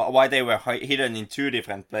was, why they were hidden in two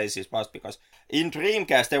different places, was because in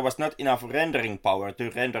Dreamcast there was not enough rendering power to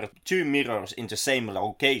render two mirrors in the same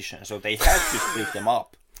location, so they had to split them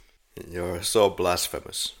up. You're so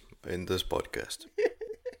blasphemous in this podcast.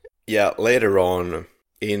 Yeah, later on,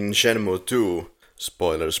 in Shenmue 2,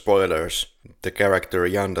 spoilers, the character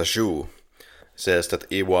Yanda Zhu says that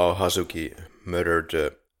Iwao Hazuki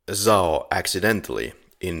murdered Zhao accidentally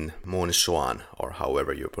in Moonshuan, or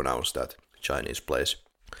however you pronounce that Chinese place,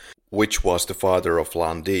 which was the father of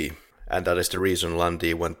Lan Di, and that is the reason Lan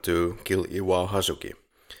Di went to kill Iwao Hazuki.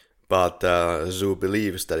 But Zhu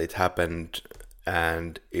believes that it happened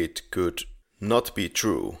and it could not be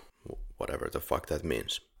true, whatever the fuck that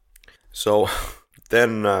means. So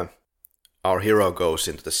then our hero goes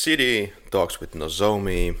into the city, talks with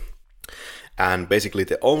Nozomi, and basically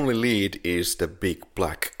the only lead is the big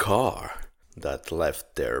black car that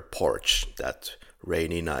left their porch that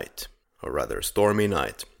rainy night, or rather stormy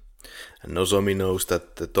night. And Nozomi knows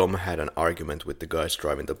that Tom had an argument with the guys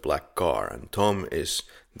driving the black car, and Tom is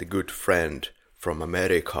the good friend from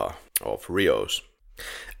America of Rio's.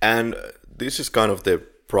 And this is kind of the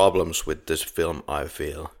problems with this film, I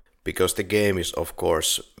feel, because the game is of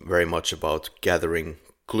course very much about gathering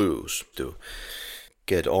clues to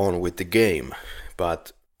get on with the game,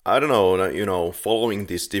 but I don't know, following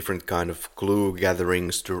these different kind of clue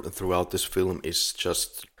gatherings throughout this film is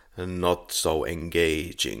just not so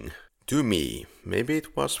engaging. To me, maybe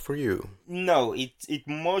it was for you. No, it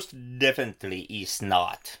most definitely is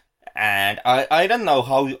not. And I don't know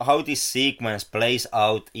how this sequence plays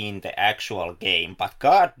out in the actual game, but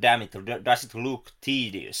god damn it, does it look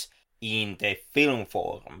tedious in the film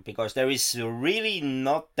form, because there is really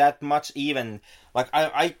not that much even... Like,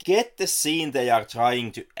 I get the scene they are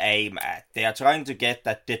trying to aim at. They are trying to get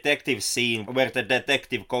that detective scene where the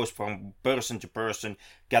detective goes from person to person,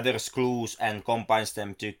 gathers clues and combines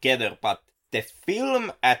them together, but the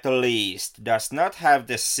film at least does not have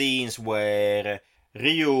the scenes where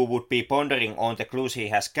Ryu would be pondering on the clues he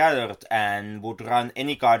has gathered and would run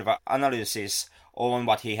any kind of analysis on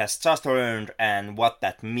what he has just learned and what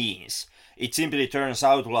that means. It simply turns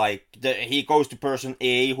out like he goes to person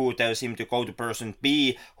A, who tells him to go to person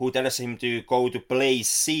B, who tells him to go to place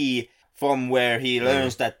C, from where he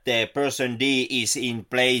learns that the person D is in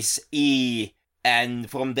place E, and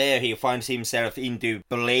from there he finds himself into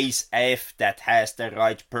place F that has the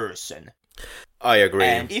right person. I agree.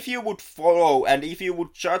 And if you would follow and if you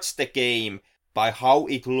would judge the game by how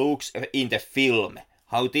it looks in the film,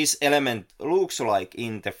 how this element looks like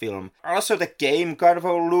in the film, also the game kind of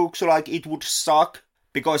looks like it would suck,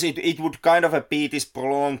 because it would kind of be this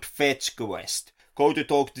prolonged fetch quest. Go to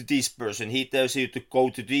talk to this person, he tells you to go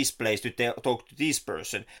to this place to talk to this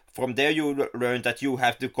person. From there you learn that you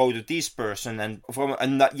have to go to this person, and from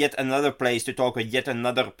yet another place to talk to yet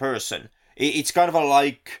another person. It's kind of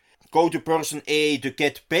like... Go to person A to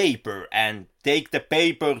get paper and take the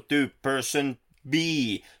paper to person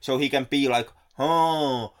B so he can be like,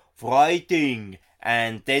 writing,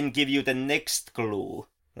 and then give you the next clue.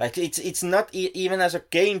 Like, it's not even as a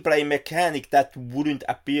gameplay mechanic that wouldn't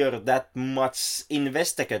appear that much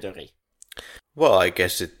investigatory. Well, I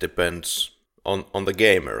guess it depends on the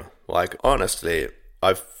gamer. Like, honestly,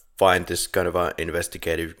 I find this kind of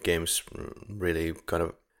investigative games really kind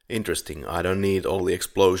of interesting. I don't need all the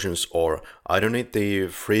explosions, or I don't need the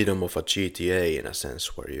freedom of a GTA in a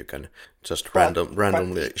sense where you can just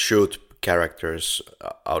randomly shoot characters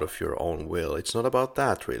out of your own will. It's not about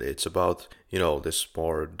that really. It's about, this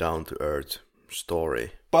more down-to-earth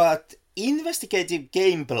story. But investigative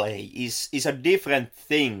gameplay is a different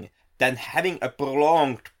thing than having a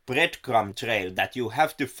prolonged breadcrumb trail that you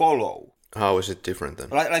have to follow. How is it different then?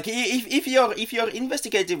 Like if your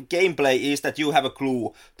investigative gameplay is that you have a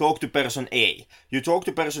clue, talk to person A. You talk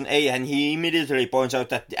to person A and he immediately points out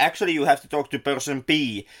that actually you have to talk to person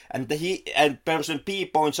B, and person B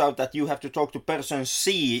points out that you have to talk to person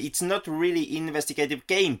C. It's not really investigative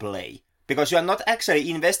gameplay. Because you are not actually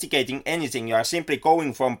investigating anything, you are simply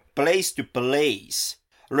going from place to place,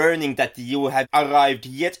 learning that you have arrived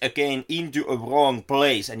yet again into a wrong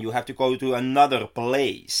place and you have to go to another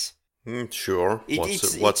place. Sure.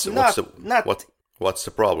 What's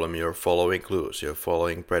the problem? You're following clues, you're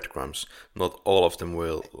following breadcrumbs. Not all of them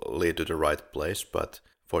will lead to the right place, but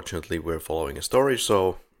fortunately we're following a story,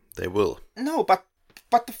 so they will. No, but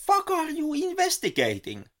the fuck are you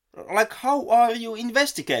investigating? Like, how are you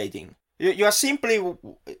investigating? You are simply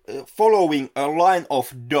following a line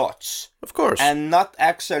of dots. Of course. And not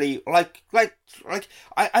actually, like, once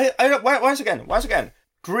again,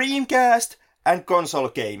 Dreamcast and console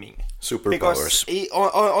gaming. Superpowers.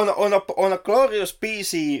 Because on a glorious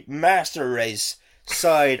PC Master Race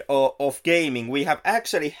side of gaming, we have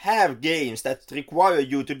games that require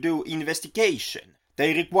you to do investigation.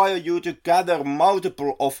 They require you to gather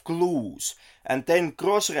multiple of clues and then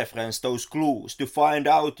cross-reference those clues to find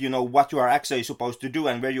out, what you are actually supposed to do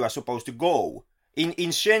and where you are supposed to go. In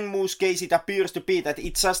Shenmue's case, it appears to be that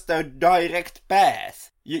it's just a direct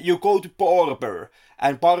path. You go to barber,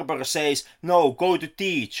 and barber says, no, go to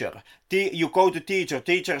teacher. You go to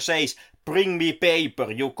teacher says, bring me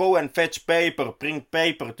paper. You go and fetch paper, bring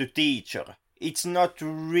paper to teacher. It's not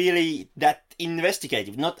really that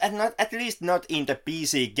investigative, at least not in the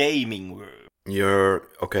PC gaming world. You're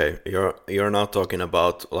now talking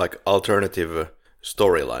about like alternative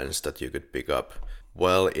storylines that you could pick up.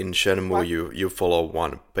 Well, in Shenmue you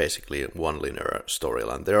follow basically one linear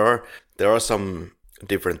storyline. There are some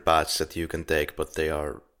different paths that you can take, but they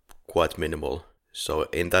are quite minimal. So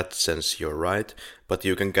in that sense you're right, but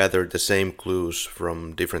you can gather the same clues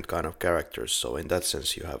from different kind of characters. So in that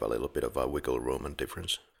sense you have a little bit of a wiggle room and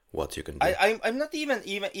difference what you can do. I'm not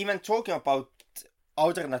even talking about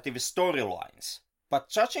alternative storylines, but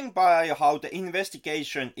judging by how the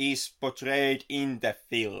investigation is portrayed in the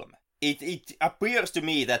film, it appears to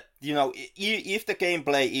me that, if the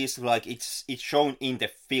gameplay is like it's shown in the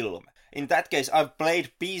film, in that case I've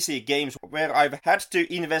played PC games where I've had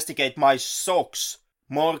to investigate my socks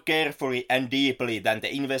more carefully and deeply than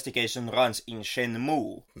the investigation runs in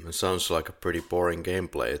Shenmue. It sounds like a pretty boring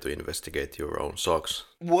gameplay to investigate your own socks.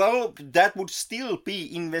 Well, that would still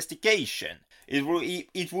be investigation.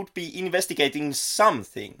 It would be investigating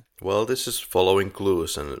something. Well, this is following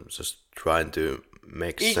clues and just trying to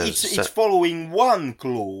make sense. It's following one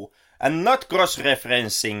clue and not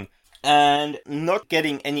cross-referencing and not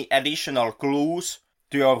getting any additional clues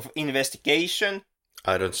to your investigation.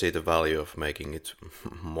 I don't see the value of making it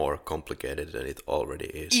more complicated than it already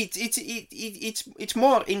is. It's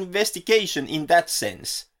more investigation in that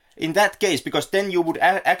sense. In that case, because then you would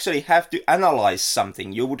actually have to analyze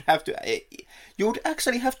something. You would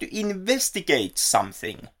actually have to investigate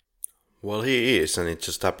something. Well, he is, and it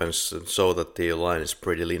just happens so that the line is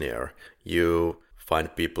pretty linear. You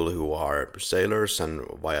find people who are sailors, and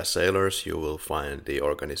via sailors you will find the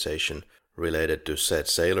organization related to said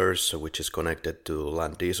sailors, which is connected to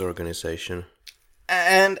Landy's organization.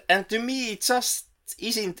 And to me it just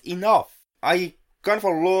isn't enough. I kind of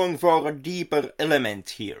long for a deeper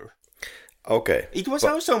element here. Okay. It was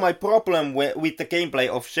also my problem with the gameplay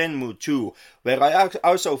of Shenmue 2, where I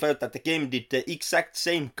also felt that the game did the exact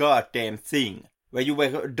same goddamn thing. Where you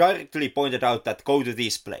were directly pointed out that go to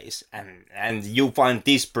this place, and you find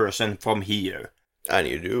this person from here. And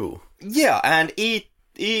you do. Yeah, and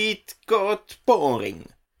it got boring,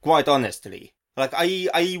 quite honestly. Like,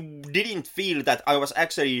 I didn't feel that I was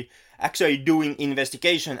actually doing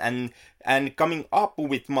investigation and coming up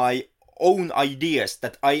with my own ideas,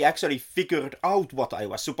 that I actually figured out what I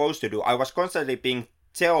was supposed to do. I was constantly being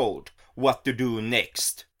told what to do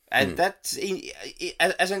next. And that's,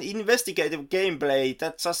 as an investigative gameplay,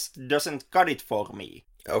 that just doesn't cut it for me.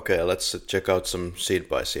 Okay, let's check out some scene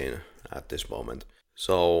by scene at this moment.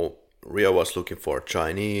 So, Rio was looking for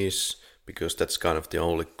Chinese, because that's kind of the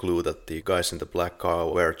only clue that the guys in the black car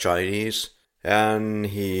were Chinese. And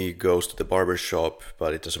he goes to the barbershop,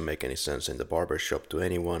 but it doesn't make any sense in the barbershop to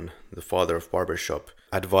anyone. The father of barbershop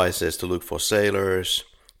advises to look for sailors,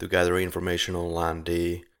 to gather information on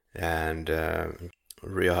Landy, and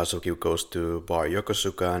Rio Hazuki goes to Bar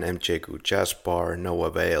Yokosuka and MJ-gu Jazz Bar, no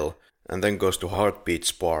avail. And then goes to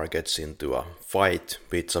Heartbeats Bar, gets into a fight,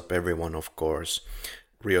 beats up everyone of course.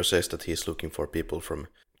 Ryo says that he's looking for people from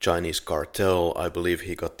Chinese cartel. I believe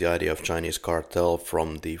he got the idea of Chinese cartel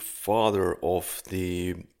from the father of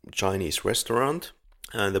the Chinese restaurant.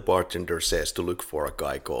 And the bartender says to look for a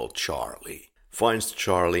guy called Charlie. Finds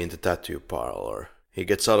Charlie in the tattoo parlor. He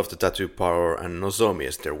gets out of the tattoo parlor and Nozomi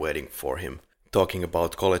is there waiting for him, talking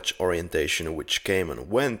about college orientation which came and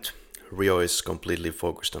went. Ryo is completely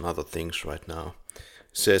focused on other things right now.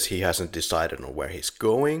 Says he hasn't decided on where he's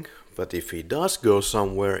going, but if he does go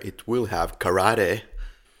somewhere, it will have karate.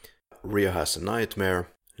 Ryo has a nightmare.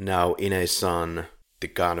 Now Ine-san, the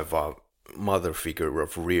kind of a mother figure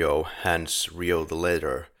of Ryo, hands Ryo the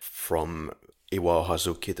letter from Iwao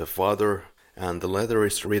Hazuki, the father, and the letter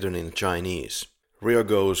is written in Chinese. Ryo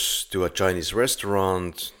goes to a Chinese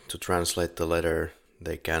restaurant to translate the letter.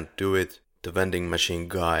 They can't do it. The vending machine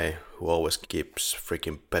guy, who always keeps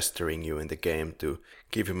freaking pestering you in the game to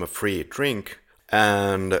give him a free drink,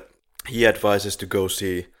 and he advises to go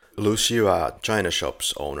see Luxia China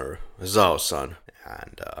Shop's owner, Zhao-san,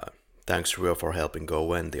 and thanks Ryo for helping Go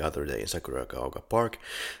Wen the other day in Sakuragaoka Park.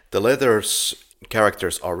 The letter's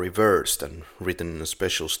characters are reversed and written in a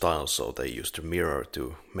special style, so they used a mirror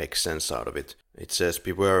to make sense out of it. It says,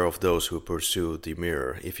 beware of those who pursue the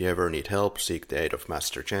mirror. If you ever need help, seek the aid of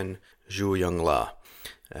Master Chen, Zhu Yangla.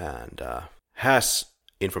 And has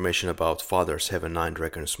information about Father's Heaven, Nine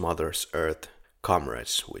Dragons, Mother's Earth,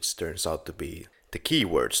 Comrades, which turns out to be the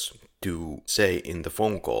keywords to say in the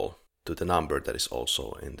phone call to the number that is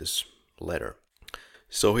also in this letter.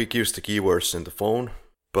 So he gives the keywords in the phone,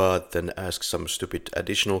 but then asks some stupid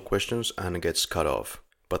additional questions and gets cut off.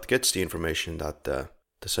 But gets the information that the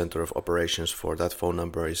center of operations for that phone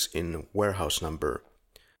number is in warehouse number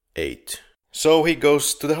 8. So he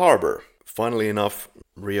goes to the harbor. Funnily enough,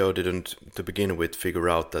 Ryo didn't, to begin with, figure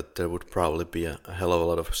out that there would probably be a hell of a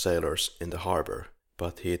lot of sailors in the harbor.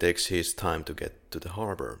 But he takes his time to get to the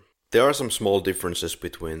harbor. There are some small differences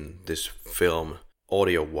between this film,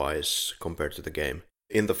 audio-wise, compared to the game.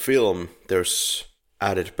 In the film, there's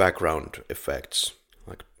added background effects,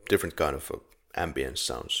 like different kind of ambient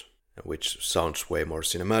sounds, which sounds way more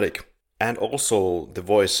cinematic. And also the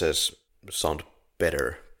voices sound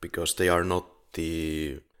better, because they are not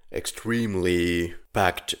the extremely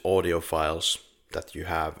packed audio files that you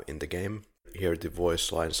have in the game. Here the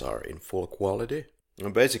voice lines are in full quality.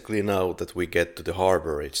 And basically now that we get to the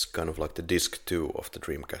harbor, it's kind of like the disc 2 of the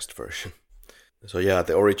Dreamcast version. So yeah,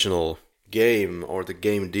 the original game or the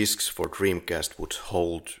game discs for Dreamcast would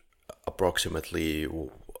hold approximately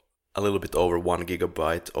a little bit over 1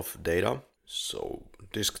 gigabyte of data. So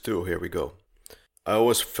disc 2, here we go. I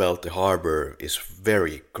always felt the harbor is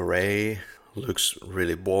very grey, looks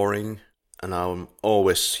really boring, and I'm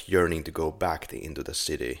always yearning to go back into the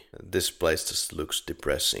city. This place just looks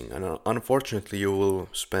depressing, and unfortunately you will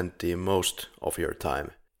spend the most of your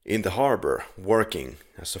time in the harbor, working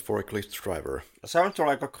as a forklift driver. Sounds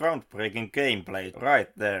like a groundbreaking gameplay right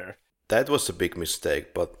there. That was a big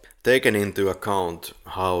mistake, but taken into account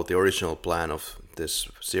how the original plan of this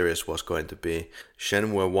series was going to be,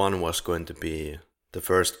 Shenmue 1 was going to be the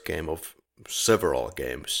first game of several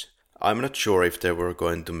games. I'm not sure if they were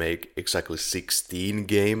going to make exactly 16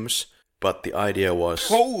 games, but the idea was...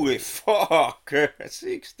 Holy fuck!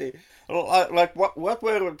 60! Like, what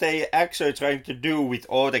were they actually trying to do with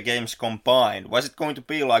all the games combined? Was it going to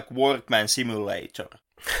be like Workman Simulator?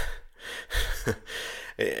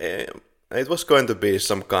 It was going to be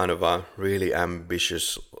some kind of a really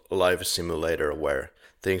ambitious life simulator where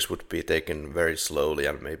things would be taken very slowly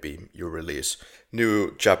and maybe you release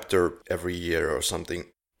new chapter every year or something.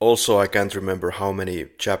 Also, I can't remember how many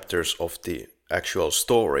chapters of the actual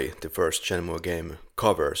story the first Shenmue game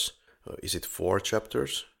covers. Is it 4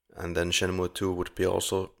 chapters? And then Shenmue 2 would be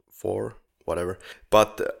also 4, whatever.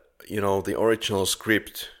 But, the original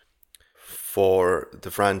script for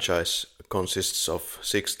the franchise consists of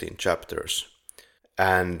 16 chapters.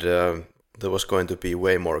 And there was going to be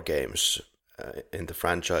way more games in the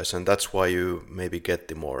franchise. And that's why you maybe get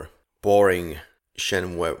the more boring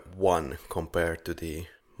Shenmue 1 compared to the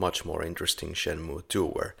much more interesting Shenmue 2,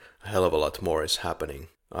 where a hell of a lot more is happening.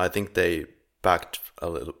 I think they packed a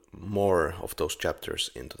little more of those chapters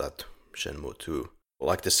into that Shenmue 2.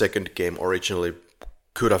 Like the second game originally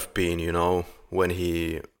could have been, when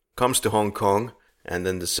he comes to Hong Kong, and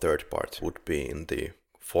then the third part would be in the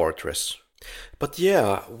fortress. But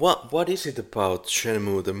yeah, what is it about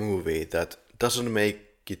Shenmue the movie that doesn't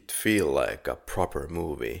make it feel like a proper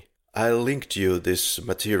movie? I linked you this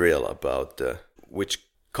material about which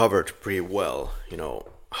covered pretty well,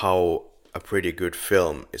 how a pretty good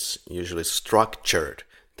film is usually structured.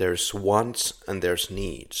 There's wants and there's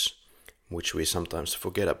needs, which we sometimes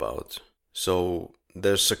forget about. So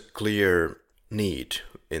there's a clear need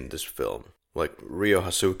in this film. Like, Ryo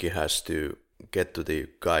Hazuki has to get to the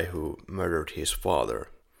guy who murdered his father,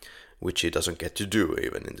 which he doesn't get to do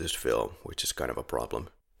even in this film, which is kind of a problem.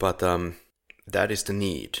 But that is the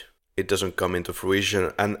need. It doesn't come into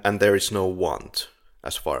fruition, and there is no want,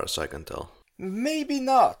 as far as I can tell. Maybe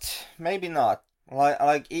not.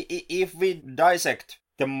 Like if we dissect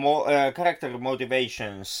the character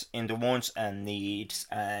motivations into wants and needs,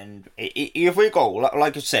 and if we go,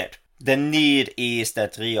 like you said, the need is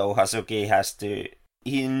that Ryo Hazuki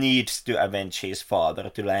he needs to avenge his father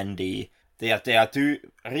to Landy.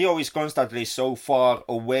 Ryo is constantly so far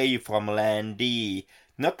away from Landy,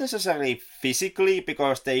 not necessarily physically,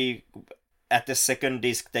 because at the second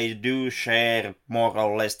disc they do share more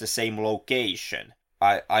or less the same location.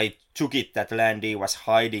 I took it that Landy was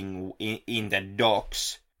hiding in the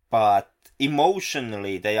docks, but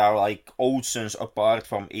emotionally they are like oceans apart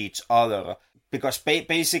from each other, because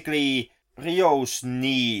basically Ryo's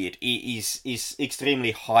need is extremely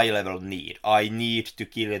high level need. I need to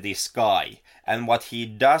kill this guy, and what he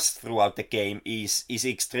does throughout the game is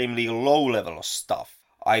extremely low level stuff.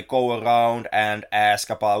 I go around and ask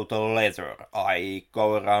about leather. I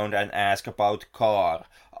go around and ask about car.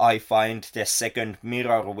 I find the second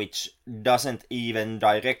mirror, which doesn't even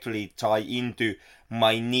directly tie into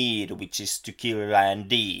my need, which is to kill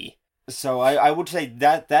Landy. So I would say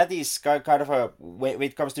that is kind of when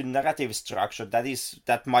it comes to narrative structure,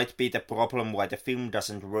 that might be the problem why the film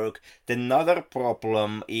doesn't work. Another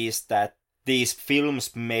problem is that these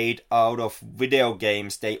films made out of video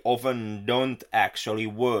games, they often don't actually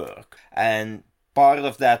work. And part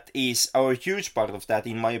of that is, or a huge part of that,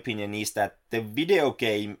 in my opinion, is that the video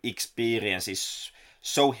game experience is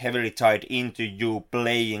so heavily tied into you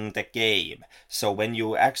playing the game. So when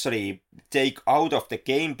you actually take out of the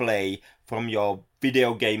gameplay from your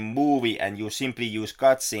video game movie and you simply use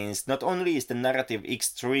cutscenes, not only is the narrative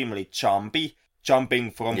extremely jumping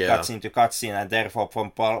from cutscene to cutscene and therefore from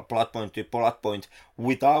plot point to plot point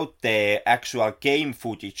without the actual game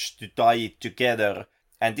footage to tie it together.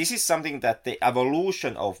 And this is something that the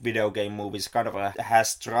evolution of video game movies kind of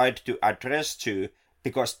has tried to address to,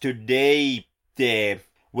 because today the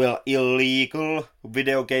illegal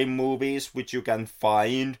video game movies which you can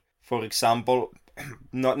find, for example,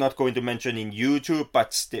 not going to mention in YouTube,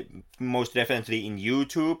 but most definitely in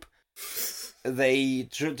YouTube, they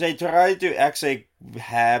try to actually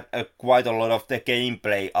have quite a lot of the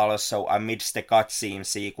gameplay also amidst the cutscene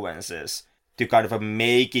sequences to kind of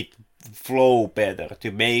make it flow better,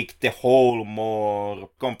 to make the whole more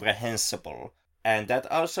comprehensible. And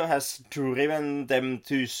that also has driven them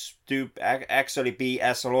to actually be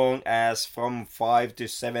as long as from 5 to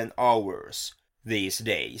 7 hours these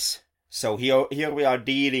days. So here we are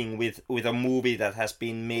dealing with a movie that has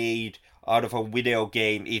been made out of a video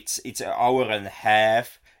game. It's an hour and a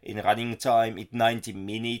half in running time, it's 90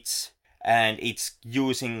 minutes, and it's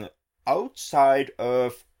using outside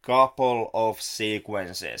of couple of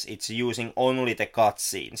sequences. It's using only the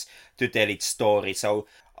cutscenes to tell its story. So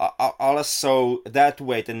also that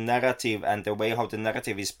way the narrative and the way how the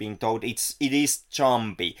narrative is being told, it is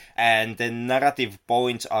jumpy, and the narrative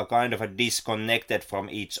points are kind of disconnected from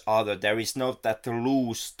each other. There is not that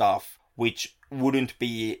loose stuff which wouldn't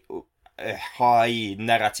be a high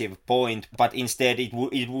narrative point, but instead it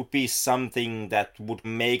would be something that would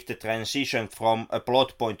make the transition from a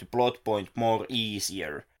plot point to plot point more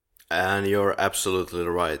easier. And you're absolutely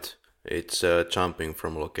right. It's jumping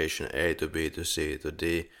from location A to B to C to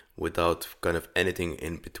D without kind of anything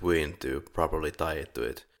in between to properly tie it to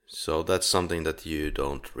it. So that's something that you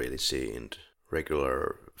don't really see in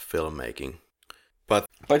regular filmmaking. But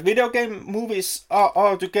video game movies are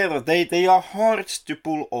altogether, they are hard to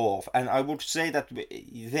pull off, and I would say that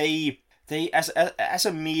they as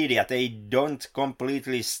a media, they don't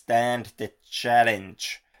completely stand the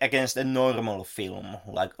challenge against a normal film,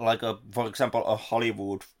 like for example a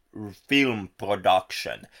Hollywood film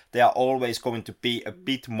production. They are always going to be a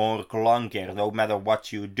bit more clunkier no matter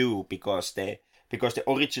what you do, because the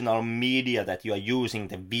original media that you are using,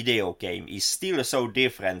 the video game, is still so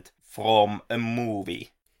different from a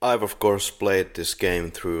movie. I've of course played this game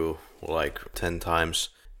through like 10 times.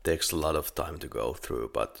 Takes a lot of time to go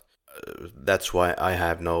through, but that's why I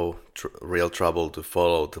have no real trouble to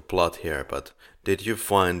follow the plot here. But did you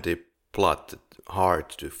find the plot hard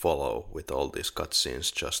to follow with all these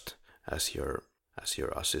cutscenes just as your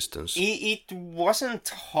assistance? It wasn't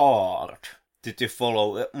hard to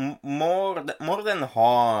follow. More than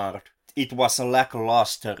hard, it was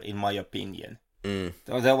lackluster in my opinion.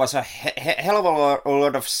 There was a hell of a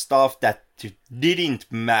lot of stuff that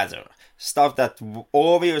didn't matter. stuff that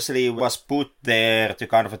obviously was put there to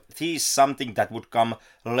kind of tease something that would come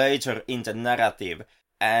later in the narrative.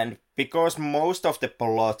 And because most of the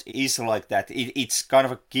plot is like that, it's kind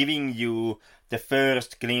of giving you the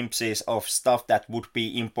first glimpses of stuff that would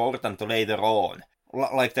be important later on,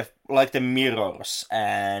 like the mirrors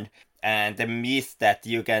and the myth that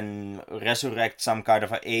you can resurrect some kind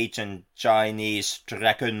of ancient Chinese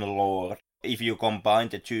dragon lord if you combine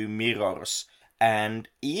the two mirrors. And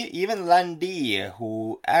even Lan Di,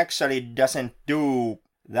 who actually doesn't do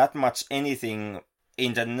that much anything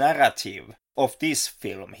in the narrative of this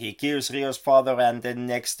film. He kills Ryo's father, and the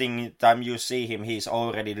next time you see him, he's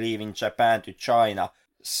already leaving Japan to China.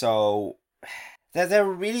 So they're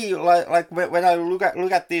really like when I look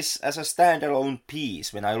at this as a standalone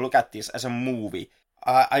piece, when I look at this as a movie,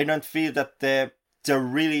 I don't feel that there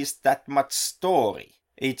really is that much story.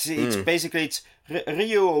 It's basically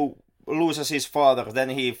Ryo loses his father, then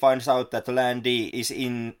he finds out that Lan Di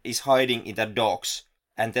is hiding in the docks,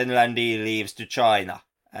 and then Lan Di leaves to China.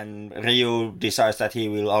 And Ryu decides that he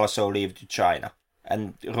will also leave to China.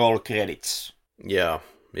 And roll credits. Yeah,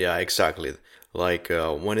 exactly. Like,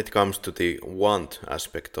 when it comes to the want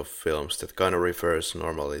aspect of films, that kind of refers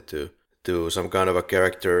normally to some kind of a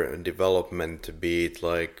character development, be it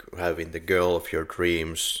like having the girl of your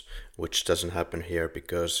dreams, which doesn't happen here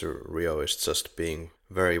because Ryo is just being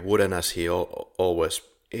very wooden as he always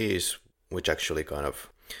is, which actually kind of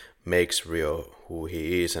makes Ryo who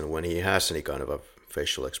he is, and when he has any kind of a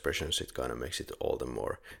facial expressions, it kind of makes it all the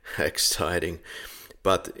more exciting.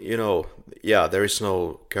 But there is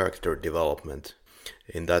no character development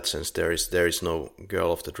in that sense. There is no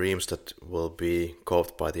girl of the dreams that will be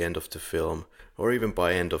caught by the end of the film, or even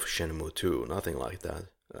by end of Shenmue 2. Nothing like that.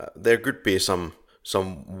 There could be some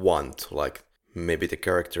want, like maybe the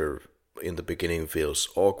character in the beginning feels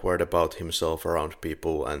awkward about himself around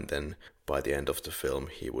people, and then by the end of the film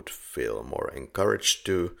he would feel more encouraged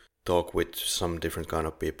to talk with some different kind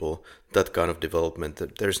of people. That kind of development,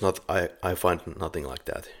 there's not. I find nothing like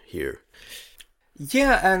that here.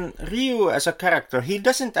 Yeah, and Ryu as a character, he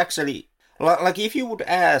doesn't actually like. If you would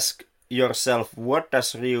ask yourself, what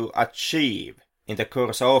does Ryu achieve in the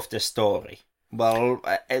course of the story? Well,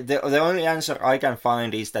 the only answer I can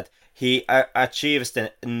find is that he achieves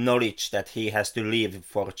the knowledge that he has to leave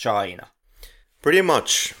for China. Pretty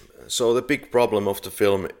much. So the big problem of the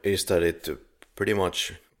film is that it pretty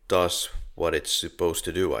much does what it's supposed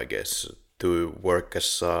to do, I guess, to work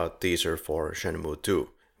as a teaser for Shenmue 2,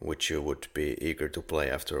 which you would be eager to play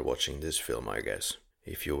after watching this film, I guess,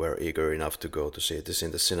 if you were eager enough to go to see this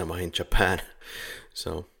in the cinema in Japan.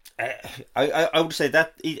 So I would say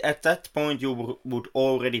that at that point you would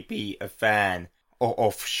already be a fan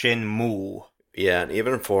of Shenmue. Yeah, and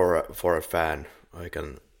even for a fan, I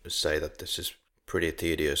can say that this is pretty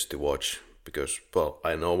tedious to watch, because, well,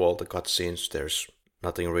 I know all the cutscenes, there's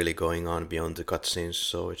nothing really going on beyond the cutscenes,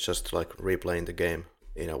 so it's just like replaying the game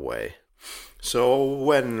in a way. So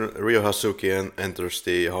when Ryo Hazuki enters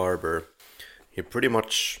the harbor, he pretty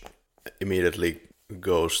much immediately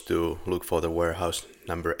goes to look for the warehouse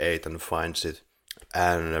number 8 and finds it.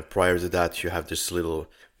 And prior to that, you have this little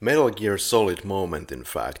Metal Gear Solid moment, in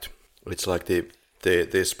fact. It's like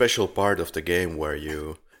the special part of the game where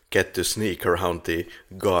you get to sneak around the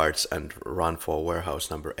guards and run for warehouse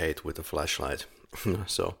number 8 with a flashlight.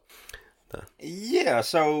 So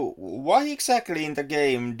why exactly in the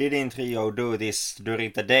game didn't Ryo do this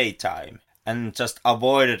during the daytime and just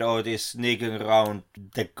avoided all this sneaking around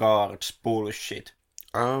the guards bullshit?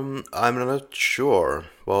 I'm not sure.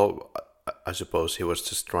 Well, I suppose he was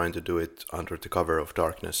just trying to do it under the cover of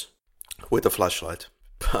darkness with a flashlight.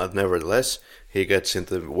 But nevertheless, he gets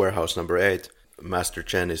into warehouse number 8. Master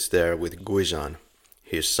Chen is there with Guizhan,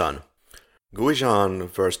 his son. Guizhan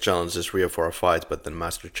first challenges Ryo for a fight, but then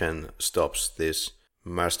Master Chen stops this.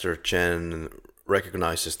 Master Chen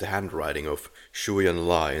recognizes the handwriting of Shu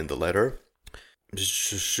Yanla in the letter.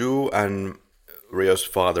 Shu and Ryo's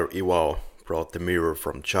father Iwao brought the mirror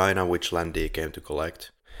from China, which Lan Di came to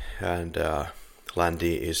collect. And Lan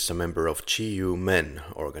Di is a member of Chi-Yu Men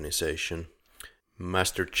organization.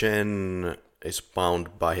 Master Chen is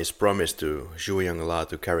bound by his promise to Shu Yanla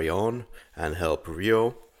to carry on and help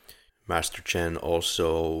Ryo. Master Chen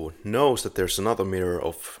also knows that there's another mirror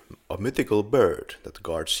of a mythical bird that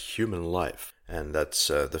guards human life, and that's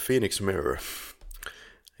the Phoenix Mirror.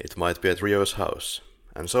 It might be at Ryo's house,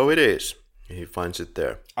 and so it is. He finds it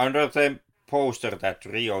there. Under the poster that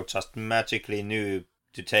Ryo just magically knew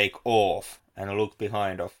to take off and look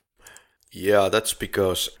behind of. Yeah, that's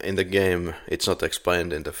because in the game, it's not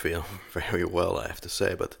explained in the film very well, I have to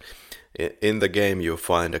say, but in the game you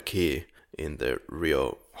find a key in the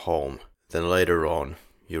Ryo home then later on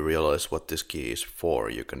you realize what this key is for.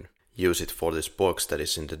 You can use it for this box that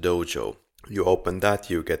is in the dojo. You open that,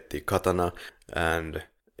 you get the katana, and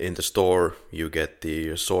in the store you get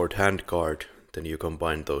the sword hand card. Then you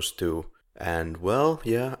combine those two. And well,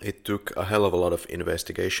 yeah, it took a hell of a lot of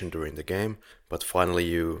investigation during the game, but finally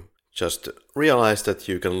you just realize that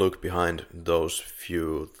you can look behind those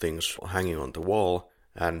few things hanging on the wall,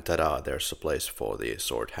 and ta-da, there's a place for the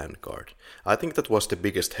sword hand card. I think that was the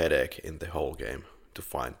biggest headache in the whole game, to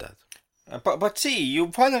find that. But see,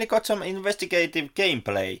 you finally got some investigative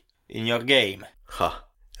gameplay in your game. Ha!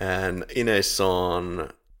 And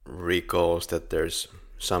Ine-san recalls that there's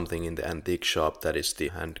something in the antique shop that is the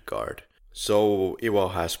hand card. So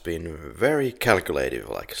Iwao has been very calculative,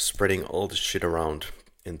 like spreading all the shit around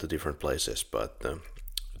into different places, but it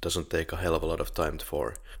doesn't take a hell of a lot of time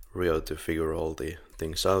for Ryo to figure all the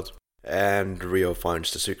things out. And Ryo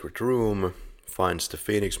finds the secret room, finds the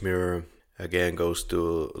Phoenix mirror, again goes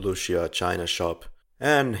to Lucia China shop,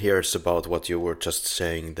 and hears about what you were just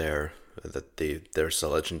saying there, that there's a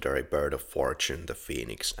legendary bird of fortune, the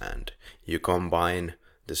Phoenix, and you combine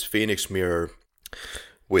this Phoenix mirror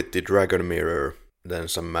with the dragon mirror, then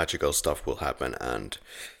some magical stuff will happen, and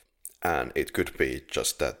it could be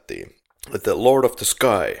just that the Lord of the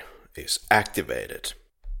Sky is activated.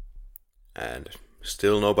 And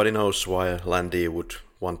still nobody knows why Landy would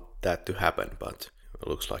want that to happen, but it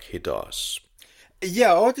looks like he does.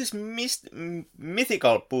 Yeah, all this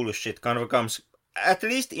mythical bullshit kind of comes, at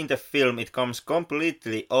least in the film, it comes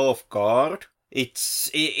completely off guard. It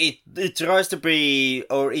tries to be,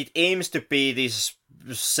 or it aims to be this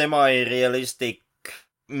semi-realistic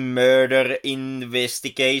murder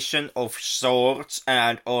investigation of sorts,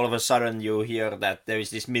 and all of a sudden you hear that there is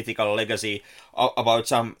this mythical legacy about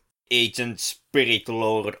some ancient spirit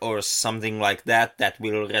lord or something like that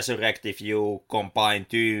will resurrect if you combine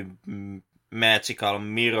two magical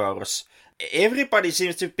mirrors. Everybody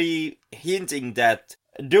seems to be hinting that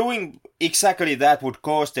doing exactly that would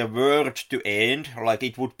cause the world to end, like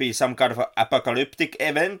it would be some kind of an apocalyptic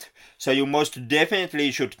event, so you most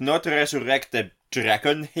definitely should not resurrect the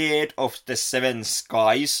dragon head of the seven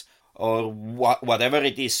skies, or whatever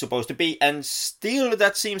it is supposed to be, and still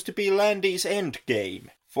that seems to be Landy's endgame,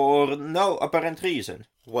 for no apparent reason.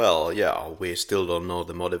 Well, yeah, we still don't know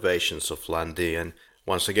the motivations of Landy, and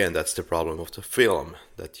once again that's the problem of the film,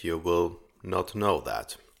 that you will not know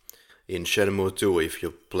that. In Shenmue 2, if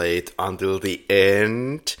you play it until the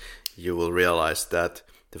end, you will realize that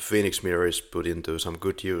the Phoenix mirror is put into some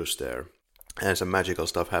good use there. And some magical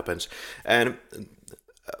stuff happens. And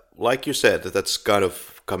like you said, that's kind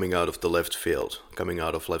of coming out of left field.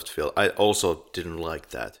 I also didn't like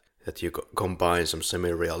that you combine some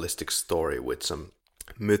semi-realistic story with some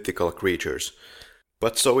mythical creatures.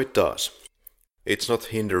 But so it does. It's not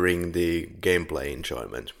hindering the gameplay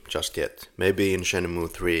enjoyment just yet. Maybe in Shenmue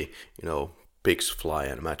 3, pigs fly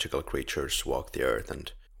and magical creatures walk the earth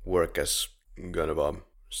and work as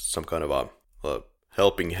some kind of a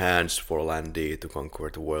helping hands for Landy to conquer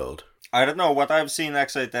the world. I don't know, what I've seen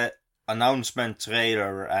actually, the announcement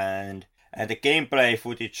trailer and the gameplay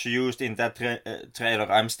footage used in that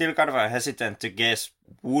trailer, I'm still kind of hesitant to guess,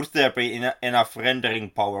 would there be enough rendering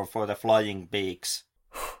power for the flying pigs?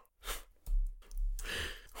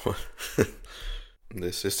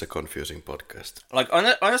 This is a confusing podcast. Like,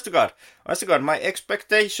 honest to God, my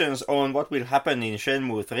expectations on what will happen in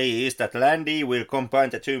Shenmue 3 is that Landy will combine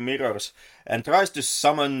the two mirrors and tries to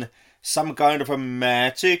summon some kind of a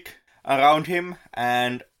magic around him,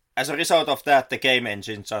 and as a result of that, the game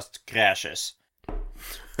engine just crashes.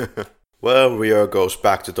 Well, Ryo goes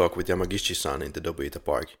back to talk with Yamagishi-san in the Dobita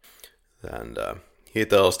Park, and he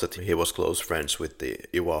tells that he was close friends with the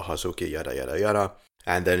Iwao Hazuki, yada yada yada.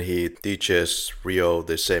 And then he teaches Ryo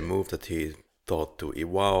the same move that he taught to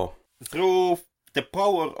Iwao. Through the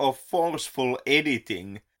power of forceful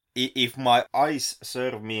editing, if my eyes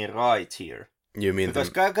serve me right here. You mean because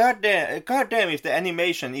goddamn if the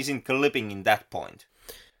animation isn't clipping in that point.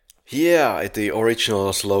 Yeah, the original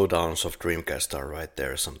slowdowns of Dreamcast are right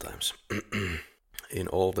there sometimes. In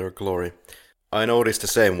all their glory. I noticed the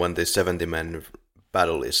same when the 70-man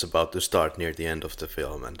battle is about to start near the end of the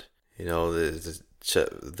film, and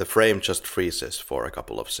the frame just freezes for a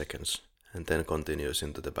couple of seconds and then continues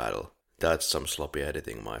into the battle. That's some sloppy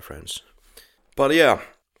editing, my friends. But yeah,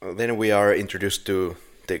 then we are introduced to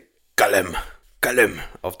the Kalem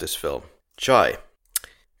of this film. Chai.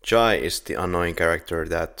 Chai is the annoying character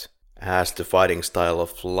that has the fighting style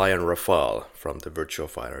of Lion Rafale from the Virtua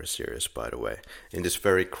Fighter series, by the way. In this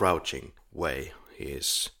very crouching way, he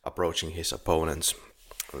is approaching his opponents.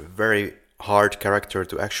 Very hard character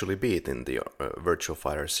to actually beat in the Virtua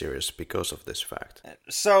Fighter series because of this fact.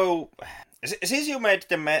 So, since you made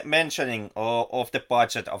the mentioning of the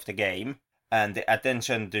budget of the game and the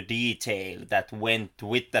attention to detail that went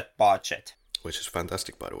with that budget, which is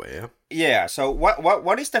fantastic, by the way, yeah? Yeah, so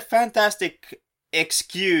what is the fantastic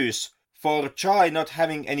excuse for Chai not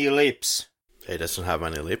having any lips? He doesn't have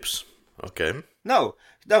any lips. Okay. No,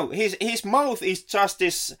 his mouth is just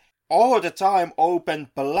this all the time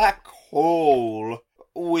open black hole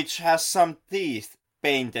which has some teeth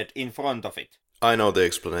painted in front of it. I know the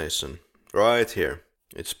explanation. Right here.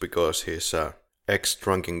 It's because he's a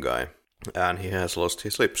ex-drunken guy and he has lost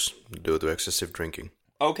his lips due to excessive drinking.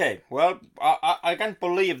 Okay, well, I can't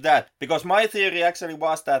believe that, because my theory actually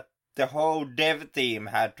was that the whole dev team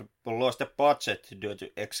had lost the budget due to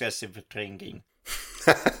excessive drinking.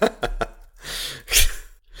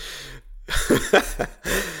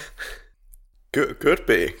 Could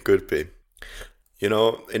be. You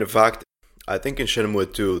know, in fact, I think in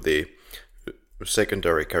Shenmue 2 the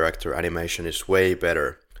secondary character animation is way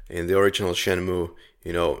better. In the original Shenmue,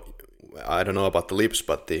 you know, I don't know about the lips,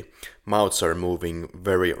 but the mouths are moving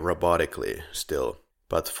very robotically still.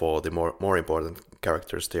 But for the more important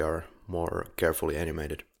characters, they are more carefully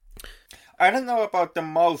animated. I don't know about the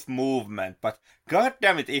mouth movement, but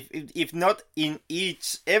goddammit, if not in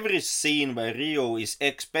every scene where Ryo is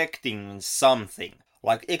expecting something,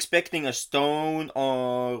 like expecting a stone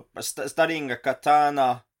or studying a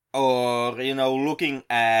katana, or, you know, looking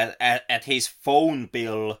at his phone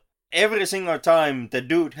bill, every single time the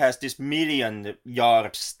dude has this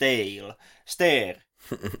million-yard stare.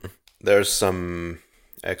 There's some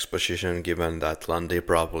exposition given that Landy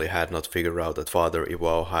probably had not figured out that Father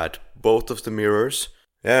Iwao had both of the mirrors,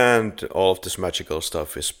 and all of this magical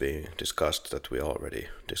stuff is being discussed that we already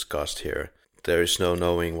discussed here. There is no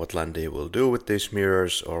knowing what Landy will do with these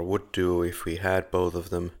mirrors, or would do if he had both of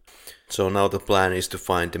them. So now the plan is to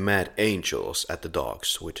find the Mad Angels at the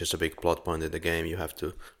docks, which is a big plot point in the game. You have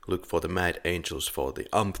to look for the Mad Angels for the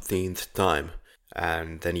umpteenth time.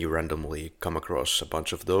 And then you randomly come across a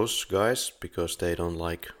bunch of those guys, because they don't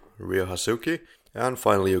like Ryo Hazuki. And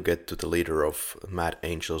finally you get to the leader of Mad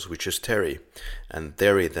Angels, which is Terry. And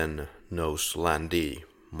Terry then knows Landy,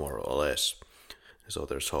 more or less. So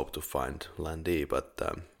there's hope to find Landy, but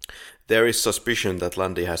there is suspicion that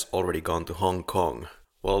Landy has already gone to Hong Kong.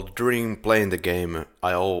 Well, during playing the game,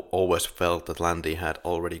 I always felt that Landy had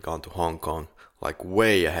already gone to Hong Kong, like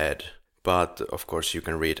way ahead. But of course you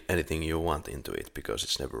can read anything you want into it, because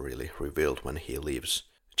it's never really revealed when he leaves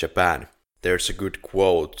Japan. There's a good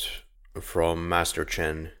quote from Master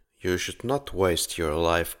Chen: "You should not waste your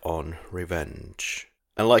life on revenge."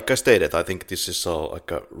 And like I stated, I think this is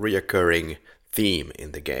like a reoccurring theme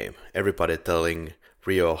in the game. Everybody telling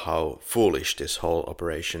Ryo how foolish this whole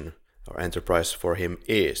operation or enterprise for him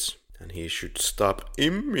is, and he should stop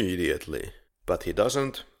immediately. But he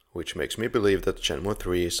doesn't, which makes me believe that Shenmue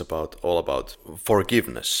 3 is all about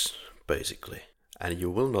forgiveness, basically. And you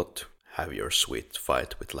will not have your sweet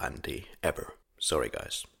fight with Landy ever. Sorry,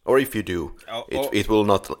 guys. Or if you do, it will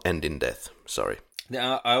not end in death. Sorry.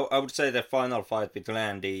 I would say the final fight with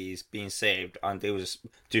Landy is being saved until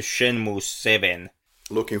to Shenmue 7.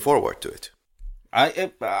 Looking forward to it.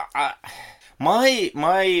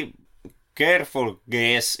 My careful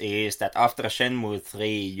guess is that after Shenmue 3,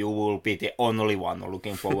 you will be the only one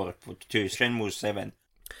looking forward to Shenmue 7.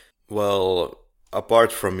 Well,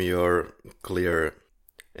 apart from your clear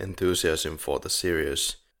enthusiasm for the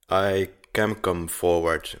series, I can come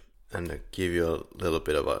forward and give you a little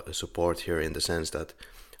bit of a support here, in the sense that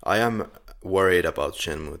I am worried about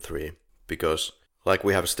Shenmue 3, because, like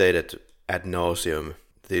we have stated ad nauseum,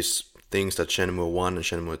 these things that Shenmue 1 and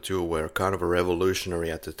Shenmue 2 were kind of revolutionary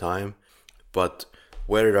at the time, but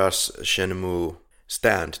where does Shenmue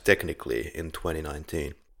stand technically in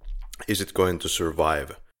 2019? Is it going to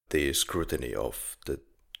survive the scrutiny of the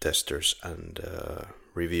testers and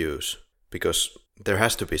reviews? Because there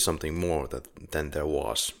has to be something more than there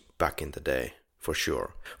was back in the day, for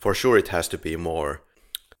sure. For sure it has to be more.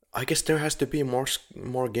 I guess there has to be more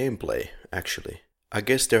gameplay, actually. I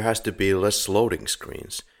guess there has to be less loading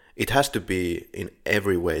screens. It has to be in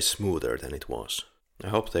every way smoother than it was. I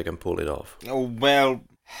hope they can pull it off. Well,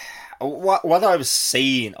 what I've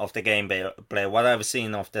seen of the gameplay, what I've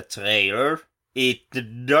seen of the trailer, it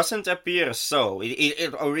doesn't appear so.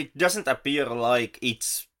 It doesn't appear like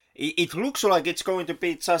it's. It looks like it's going to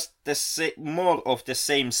be just more of the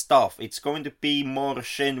same stuff. It's going to be more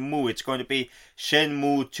Shenmue. It's going to be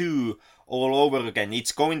Shenmue 2 all over again.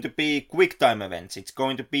 It's going to be quick time events. It's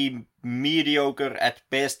going to be mediocre at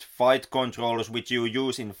best fight controllers which you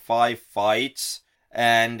use in 5 fights.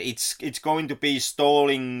 and it's going to be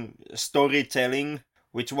stalling storytelling,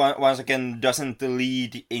 which once again doesn't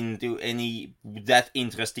lead into any that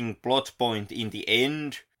interesting plot point in the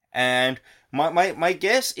end. And my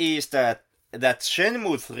guess is that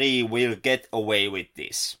Shenmue 3 will get away with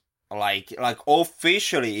this. Like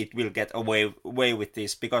officially it will get away with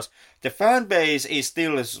this, because the fan base is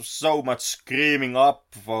still so much screaming up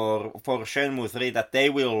for Shenmue 3 that they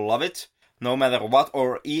will love it no matter what,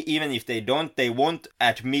 or even if they don't, they won't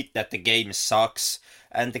admit that the game sucks.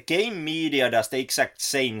 And the game media does the exact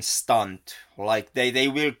same stunt. Like they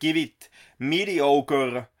will give it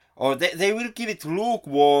mediocre, or they will give it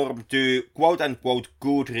lukewarm to quote-unquote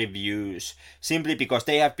good reviews, simply because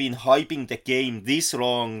they have been hyping the game this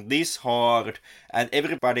long, this hard, and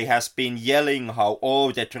everybody has been yelling how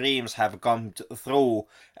all the dreams have come through,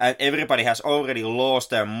 and everybody has already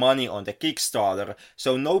lost their money on the Kickstarter,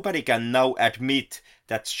 so nobody can now admit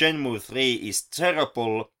that Shenmue 3 is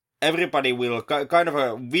terrible. Everybody will kind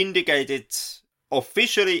of vindicate it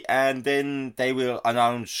officially, and then they will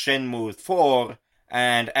announce Shenmue 4,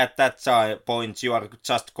 and at that point you are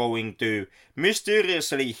just going to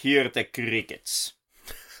mysteriously hear the crickets.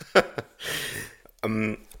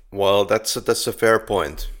 Well, that's a fair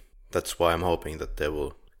point. That's why I'm hoping that they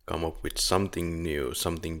will come up with something new,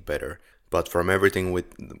 something better. But from everything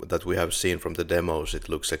that we have seen from the demos, it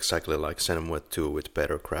looks exactly like Shenmue 2 with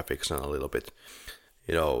better graphics and a little bit,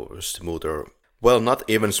 smoother. Well, not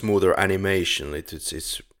even smoother animation.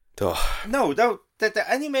 It's. No, the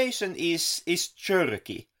animation is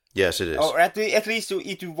jerky. Yes, it is. Or at least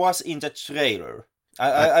it was in the trailer.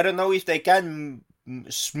 I don't know if they can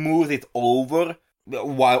smooth it over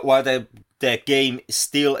while the game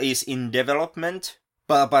still is in development.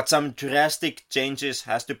 But some drastic changes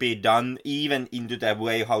has to be done, even into the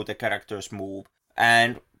way how the characters move.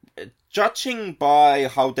 And judging by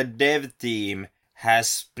how the dev team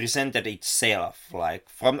has presented itself, like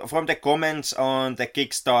from the comments on the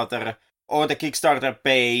Kickstarter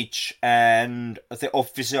page and the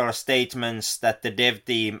official statements that the dev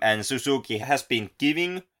team and Suzuki has been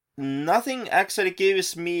giving, nothing actually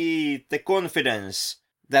gives me the confidence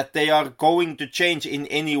that they are going to change in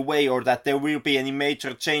any way, or that there will be any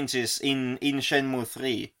major changes in Shenmue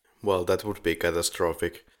 3. Well, that would be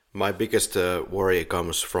catastrophic. My biggest worry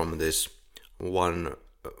comes from this one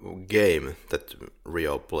game that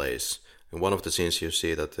Ryo plays. In one of the scenes you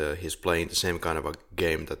see that he's playing the same kind of a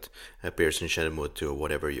game that appears in Shenmue 2,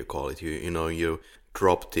 whatever you call it. You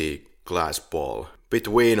drop the glass ball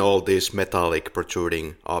between all these metallic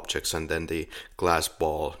protruding objects, and then the glass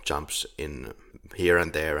ball jumps in here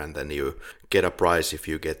and there, and then you get a prize if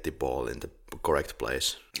you get the ball in the correct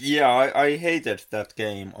place. Yeah, I hated that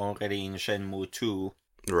game already in Shenmue 2.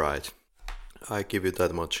 Right. I give you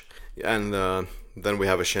that much. And then we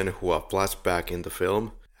have a Shenhua flashback in the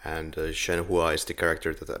film, and Shenhua is the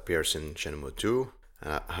character that appears in Shenmue 2,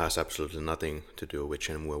 and has absolutely nothing to do with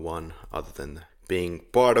Shenmue 1 other than being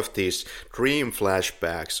part of these dream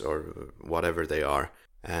flashbacks or whatever they are.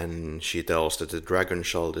 And she tells that the dragon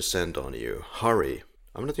shall descend on you. Hurry.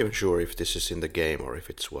 I'm not even sure if this is in the game or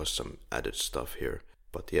if it was some added stuff here.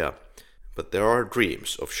 But yeah. But there are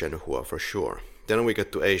dreams of Shenhua for sure. Then we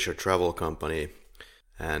get to Asia Travel Company,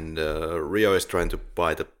 and Ryo is trying to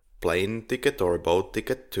buy the plane ticket or boat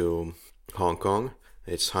ticket to Hong Kong.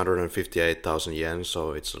 It's 158,000 yen,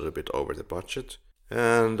 so it's a little bit over the budget.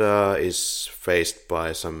 And is faced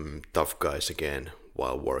by some tough guys again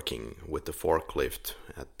while working with the forklift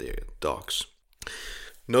at the docks.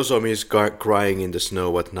 Nozomi is crying in the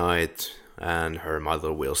snow at night, and her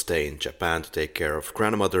mother will stay in Japan to take care of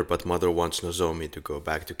grandmother, but mother wants Nozomi to go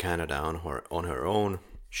back to Canada on her own.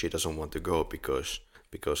 She doesn't want to go because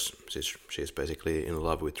she's basically in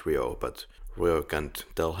love with Ryo, but Ryo can't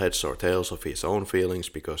tell heads or tails of his own feelings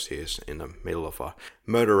because he is in the middle of a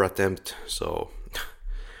murder attempt. So,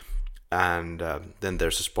 and then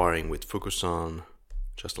there's a sparring with Fukusan,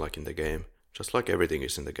 just like in the game, just like everything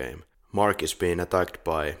is in the game. Mark is being attacked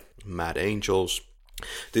by mad angels.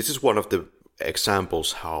 This is one of the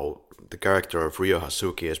examples how the character of Ryo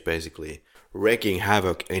Hazuki is basically wreaking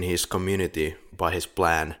havoc in his community by his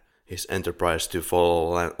plan, his enterprise to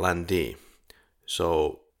follow Lan Di.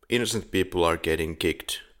 So innocent people are getting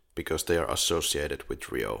kicked because they are associated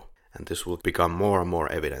with Ryo, and this will become more and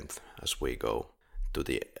more evident as we go to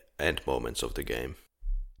the end moments of the game.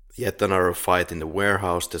 Yet another fight in the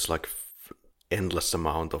warehouse. There's like endless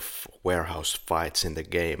amount of warehouse fights in the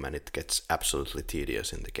game, and it gets absolutely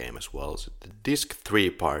tedious in the game as well. So the disc 3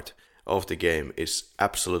 part of the game is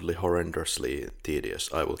absolutely horrendously tedious,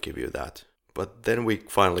 I will give you that. But then we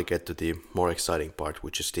finally get to the more exciting part,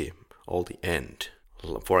 which is all the end.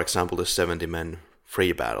 For example, the 70 men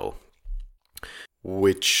free battle,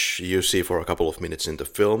 which you see for a couple of minutes in the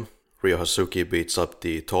film. Ryo Hazuki beats up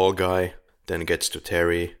the tall guy, then gets to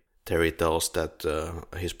Terry. Terry tells that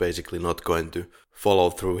he's basically not going to follow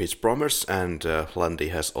through his promise, and Lundy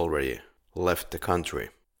has already left the country.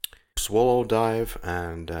 Swallow dive,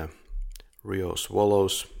 and Ryo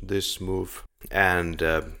swallows this move, and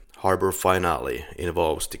harbor finale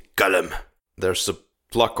involves the golem. There's a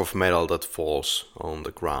block of metal that falls on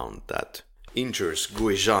the ground that injures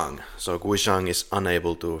Guizhang, so Guizhang is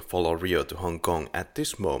unable to follow Ryo to Hong Kong at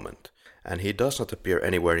this moment, and he does not appear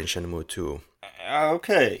anywhere in Shenmue 2.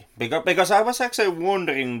 Okay, because I was actually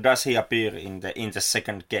wondering, does he appear in the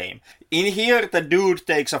second game? In here, the dude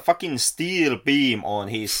takes a fucking steel beam on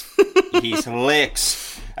his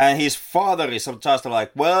legs, and his father is just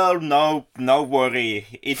like, well, no worry,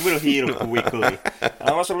 it will heal quickly. And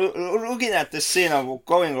I was looking at the scene and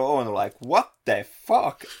going on like, what the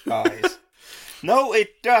fuck, guys? No,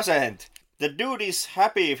 it doesn't. The dude is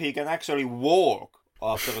happy if he can actually walk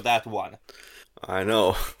after that one. I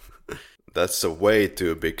know. That's a way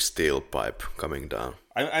too big steel pipe coming down.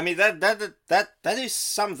 I mean, that is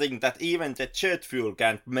something that even the jet fuel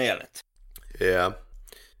can't melt. Yeah.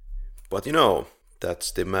 But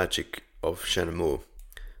that's the magic of Shenmue.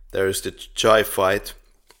 There is the Chai fight.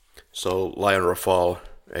 So Lion Rafale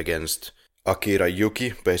against Akira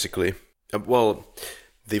Yuki, basically. Well,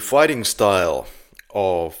 the fighting style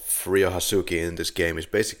of Ryo Hazuki in this game is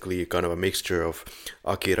basically kind of a mixture of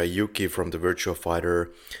Akira Yuki from the Virtua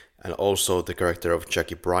Fighter and also the character of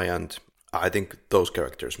Jackie Bryant. I think those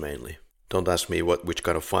characters mainly. Don't ask me which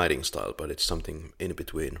kind of fighting style, but it's something in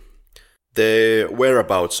between. The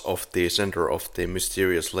whereabouts of the sender of the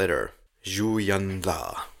mysterious letter, Zhu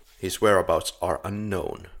Yanla, his whereabouts are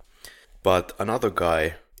unknown. But another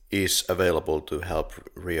guy is available to help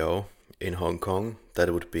Ryo in Hong Kong.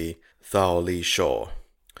 That would be Thao Li Shaw.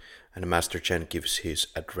 And Master Chen gives his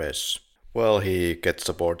address. Well, he gets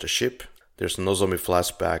aboard the ship. There's a Nozomi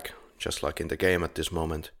flashback, just like in the game at this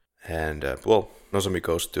moment. And, Nozomi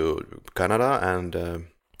goes to Canada and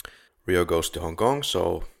Ryo goes to Hong Kong,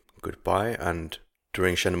 so goodbye. And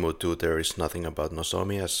during Shenmue 2 there is nothing about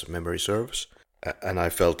Nozomi as memory serves. And I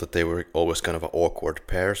felt that they were always kind of an awkward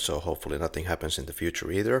pair, so hopefully nothing happens in the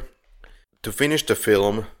future either. To finish the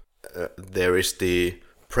film, there is the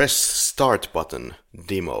press start button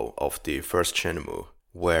demo of the first Shenmue,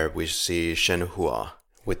 where we see Shenhua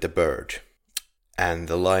with the bird. And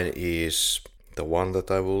the line is the one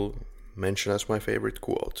that I will mention as my favorite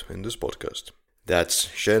quote in this podcast. That's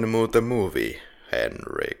Shenmue the movie,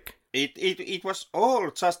 Henrik. It was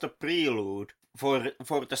all just a prelude for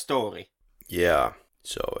the story. Yeah,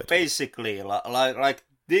 so basically, like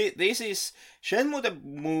this is Shenmue the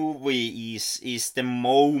movie is the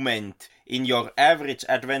moment in your average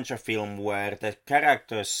adventure film where the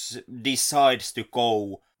characters decides to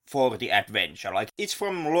go for the adventure. Like it's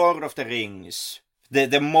from Lord of the Rings.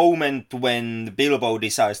 The moment when Bilbo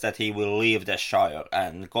decides that he will leave the Shire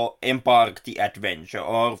and go embark the adventure,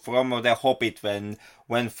 or from the Hobbit when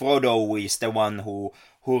Frodo is the one who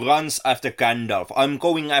runs after Gandalf. I'm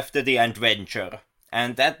going after the adventure,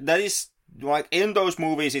 and that is like in those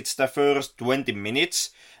movies. It's the first 20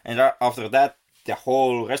 minutes, and after that, the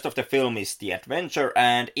whole rest of the film is the adventure.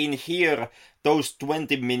 And in here, those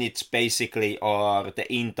 20 minutes basically are the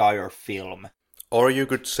entire film. Or you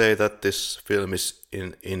could say that this film is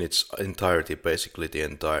in its entirety basically the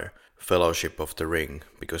entire Fellowship of the Ring,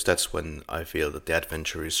 because that's when I feel that the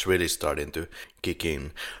adventure is really starting to kick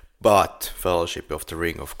in. But Fellowship of the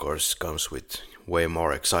Ring, of course, comes with way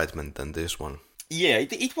more excitement than this one. Yeah,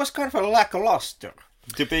 it was kind of a lackluster,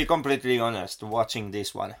 to be completely honest, watching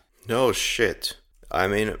this one. No shit. I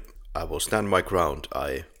mean, I will stand my ground.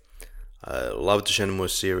 I love the Shenmue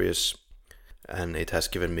series, and it has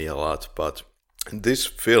given me a lot, but this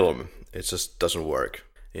film, it just doesn't work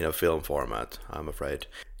in a film format, I'm afraid.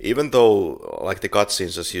 Even though, like, the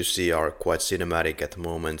cutscenes, as you see, are quite cinematic at the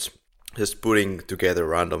moment, just putting together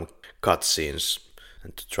random cutscenes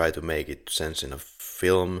and to try to make it sense in a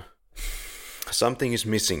film, something is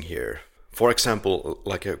missing here. For example,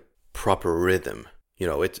 like a proper rhythm.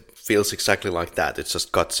 It feels exactly like that. It's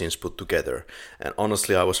just cutscenes put together. And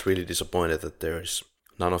honestly, I was really disappointed that there's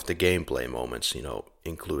none of the gameplay moments,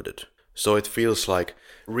 included. So it feels like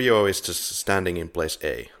Ryo is just standing in place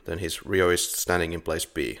A, then Ryo is standing in place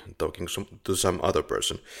B, talking to some other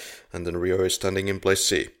person, and then Ryo is standing in place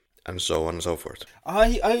C, and so on and so forth.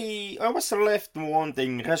 I was left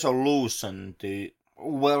wanting resolution to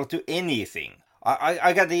anything.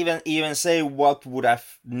 I can't even say what would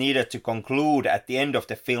have needed to conclude at the end of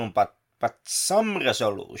the film, but some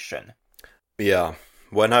resolution. Yeah,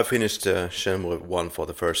 When I finished Shenmue 1 for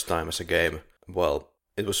the first time as a game, well,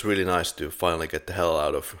 it was really nice to finally get the hell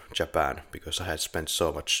out of Japan, because I had spent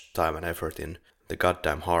so much time and effort in the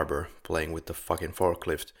goddamn harbor playing with the fucking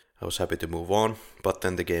forklift. I was happy to move on, but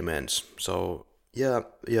then the game ends. So, yeah,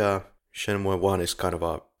 Shenmue 1 is kind of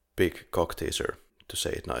a big cock teaser, to say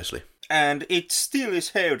it nicely. And it still is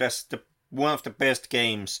hailed as one of the best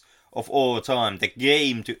games of all time, the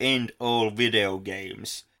game to end all video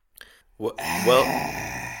games.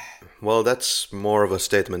 Well, that's more of a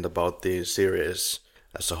statement about the series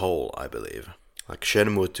as a whole, I believe. Like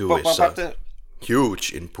Shenmue 2 is a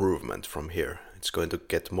huge improvement from here. It's going to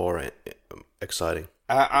get more exciting.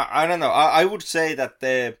 I don't know. I would say that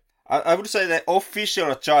the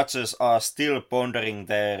official judges are still pondering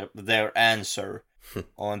their answer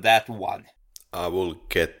on that one. I will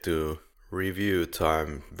get to review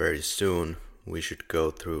time very soon. We should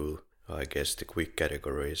go through, I guess, the quick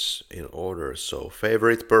categories in order. So,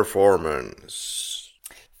 favorite performance?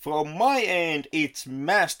 From my end, it's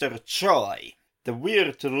Master Chai, the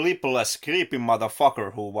weird, lipless, creepy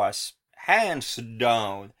motherfucker who was, hands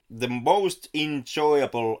down, the most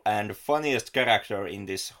enjoyable and funniest character in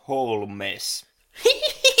this whole mess.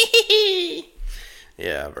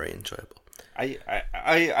 Yeah, very enjoyable.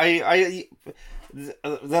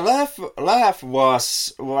 The laugh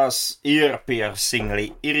was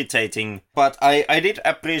ear-piercingly irritating, but I did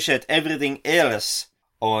appreciate everything else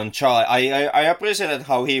on Chai. I appreciated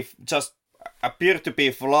how he just appeared to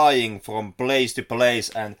be flying from place to place,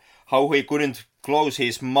 and how he couldn't close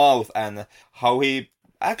his mouth, and how he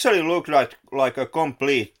actually looked like a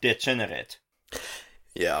complete degenerate.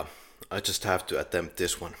 Yeah, I just have to attempt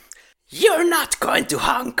this one. You're not going to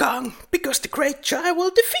Hong Kong, because the Great Chai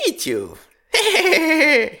will defeat you.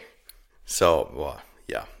 So, well,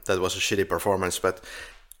 yeah, that was a shitty performance, but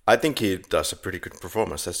I think he does a pretty good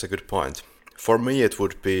performance. That's a good point. For me, it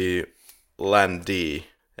would be Lan D,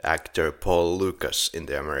 actor Paul Lucas in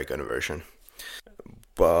the American version.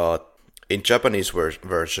 But in Japanese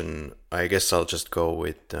version, I guess I'll just go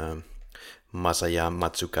with Masaya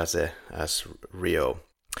Matsukaze as Ryo.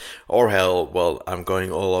 Or hell, well, I'm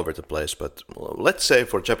going all over the place, but let's say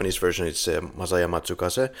for Japanese version it's Masaya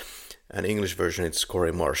Matsukaze, and English version it's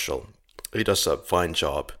Corey Marshall. He does a fine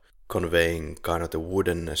job conveying kind of the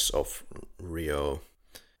woodenness of Ryo,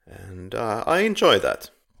 and I enjoy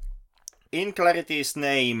that. In clarity's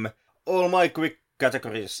name, all my quick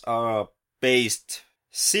categories are based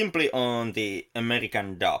simply on the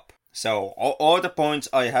American dub. So all the points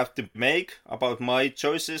I have to make about my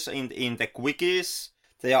choices in the quickies,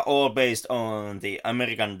 they are all based on the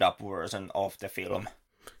American dub version of the film.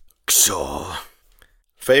 So,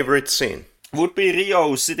 favorite scene? Would be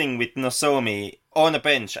Ryo sitting with Nozomi on a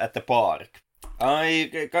bench at the park.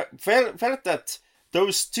 I felt that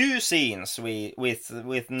those two scenes with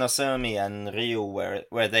Nozomi and Ryo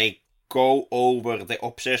where they go over the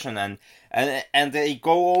obsession and they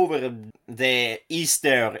go over the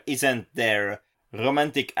isn't there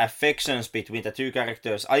romantic affections between the two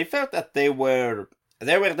characters. I felt that they were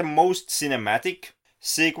the most cinematic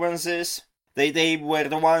sequences. They were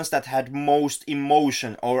the ones that had most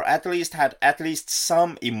emotion, or at least had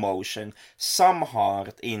some emotion, some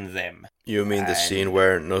heart in them. You mean the scene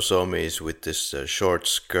where Nozomi is with this short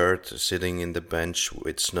skirt sitting in the bench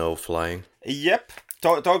with snow flying? Yep.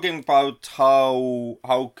 Talking about how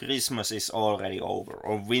Christmas is already over,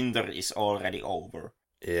 or winter is already over.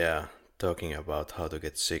 Yeah, talking about how to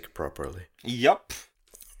get sick properly. Yup.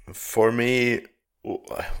 For me,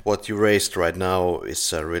 what you raised right now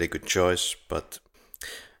is a really good choice, but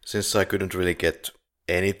since I couldn't really get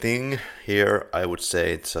anything here, I would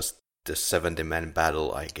say it's just the 70-man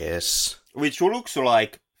battle, I guess. Which looks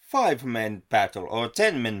like 5-man battle or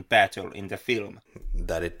 10-man battle in the film.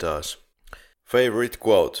 That it does. Favorite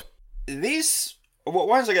quote? This,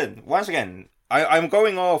 once again, I'm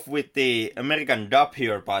going off with the American dub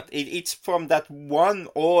here, but it's from that one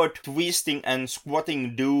odd twisting and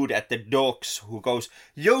squatting dude at the docks who goes,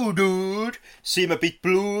 "Yo dude, seem a bit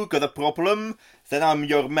blue, got a problem? Then I'm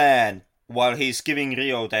your man," while he's giving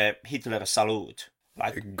Ryo the Hitler salute.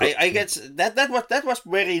 Like, I guess that was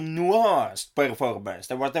very nuanced performance.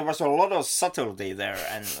 There was a lot of subtlety there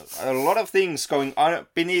and a lot of things going on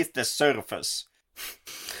beneath the surface.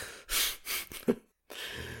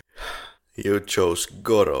 You chose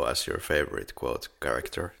Goro as your favorite quote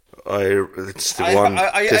character. It's the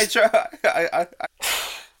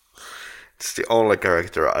only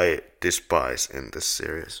character I despise in this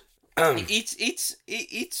series.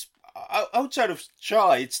 It's outside of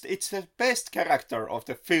Chai, it's the best character of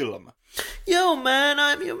the film. Yo man,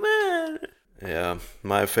 I'm your man. Yeah,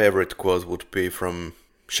 my favorite quote would be from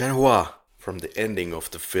Shenhua. from the ending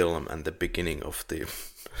of the film and the beginning of the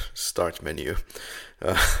start menu.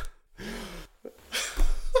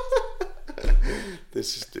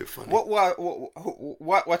 This is too funny.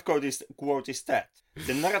 What quote is that?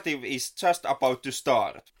 The narrative is just about to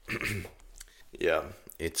start. Yeah,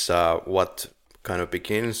 it's what kind of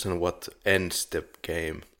begins and what ends the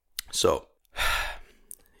game. So,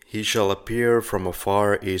 he shall appear from a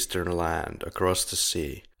far eastern land across the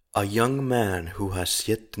sea, a young man who has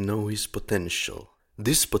yet to know his potential.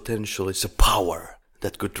 This potential is a power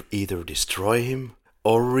that could either destroy him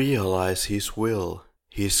or realize his will.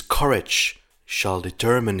 His courage shall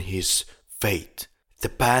determine his fate, the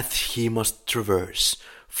path he must traverse,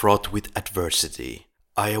 fraught with adversity.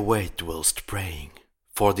 I await whilst praying,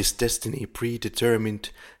 for this destiny predetermined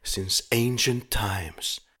since ancient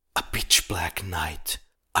times. A pitch-black night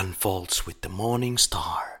unfolds with the morning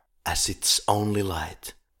star as its only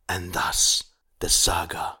light, and thus the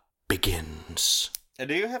saga begins.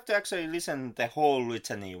 Do you have to actually listen the whole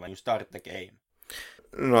litany when you start the game?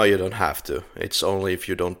 No, you don't have to. It's only if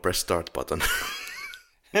you don't press start button.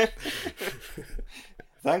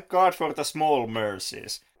 Thank God for the small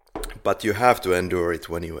mercies. But you have to endure it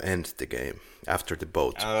when you end the game, after the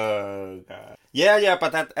boat. Oh, God. Yeah,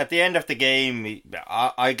 but at the end of the game,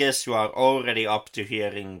 I guess you are already up to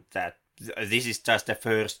hearing that this is just the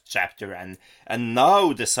first chapter, and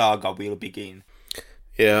now the saga will begin.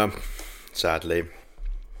 Yeah, sadly.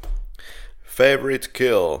 Favorite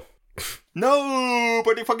kill?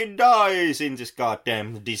 Nobody fucking dies in this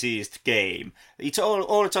goddamn diseased game. It's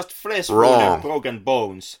all just flesh and broken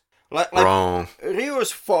bones. Like Wrong.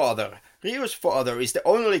 Ryu's father is the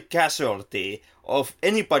only casualty of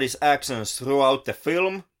anybody's actions throughout the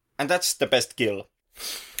film, and that's the best kill.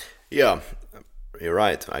 Yeah, you're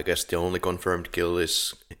right. I guess the only confirmed kill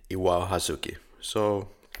is Iwao Hazuki. So,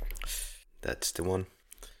 that's the one.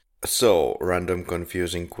 So, random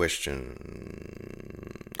confusing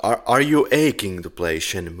question. Are you aching to play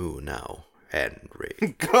Shenmue now,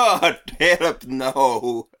 Henry? God help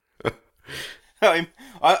no.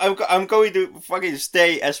 I'm going to fucking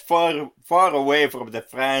stay as far away from the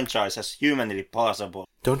franchise as humanly possible.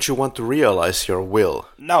 Don't you want to realize your will?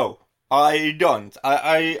 No, I don't.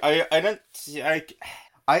 I don't.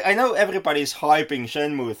 I know everybody's hyping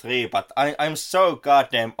Shenmue 3, but I'm so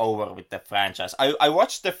goddamn over with the franchise. I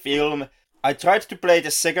watched the film. I tried to play the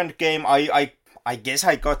second game. I guess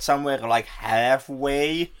I got somewhere like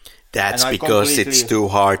halfway. That's because it's too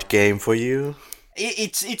hard game for you?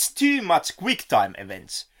 It's too much quick time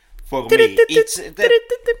events for me. It's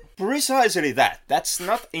precisely that. That's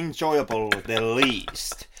not enjoyable the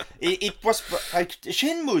least. It was like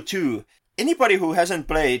Shenmue 2. Anybody who hasn't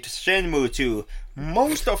played Shenmue 2,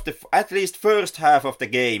 most of the, at least first half of the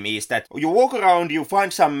game is that you walk around, you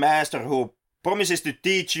find some master who promises to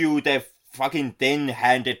teach you the fucking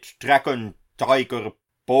 10-handed dragon tiger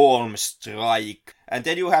palm strike. And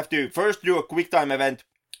then you have to first do a quick time event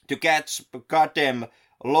to catch goddamn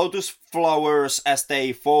lotus flowers as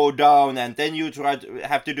they fall down, and then you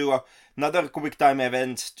have to do another quick time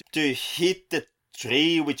event to hit the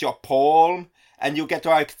tree with your palm, and you get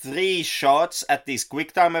like 3 shots at these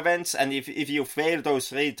quick time events, and if you fail those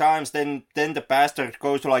 3 times, then the bastard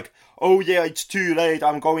goes like, oh yeah, it's too late,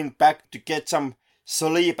 I'm going back to get some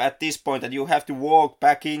sleep at this point, and you have to walk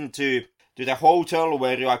back into the hotel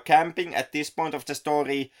where you are camping at this point of the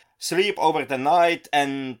story, sleep over the night,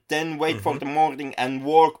 and then wait for the morning and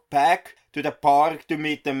walk back to the park to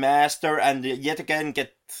meet the master, and yet again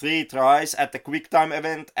get 3 tries at the quick time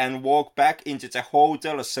event and walk back into the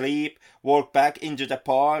hotel, sleep, walk back into the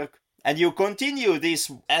park, and you continue this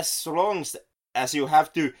as long as you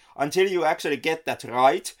have to until you actually get that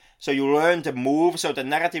right. So you learn the move so the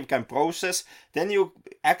narrative can process. Then you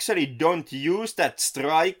actually don't use that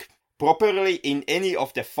strike properly in any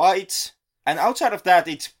of the fights. And outside of that,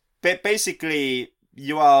 it's basically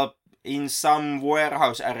you are in some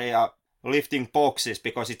warehouse area lifting boxes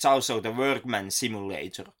because it's also the workman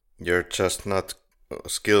simulator. You're just not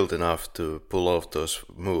skilled enough to pull off those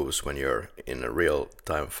moves when you're in a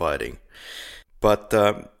real-time fighting. But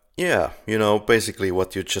yeah, basically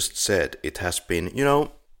what you just said, it has been,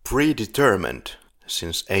 predetermined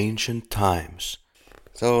since ancient times.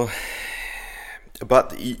 So,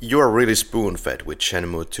 but you're really spoon-fed with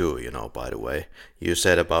Shenmue 2, by the way. You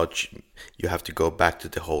said about you have to go back to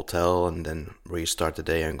the hotel and then restart the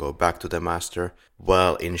day and go back to the master.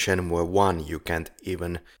 Well, in Shenmue 1, you can't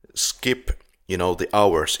even skip, the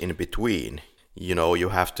hours in between. You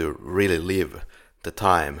have to really live the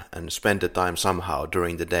time and spend the time somehow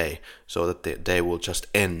during the day so that the day will just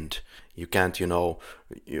end. You can't,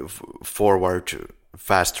 forward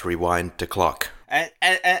fast rewind the clock.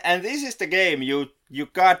 And this is the game you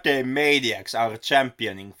goddamn maniacs are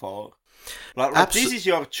championing for. Like this is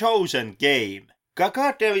your chosen game.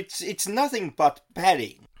 Goddamn, it's nothing but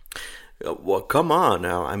padding. Well, come on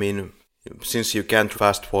now. I mean, since you can't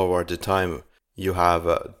fast forward the time, you have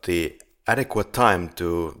the adequate time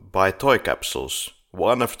to buy toy capsules,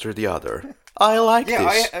 one after the other. I like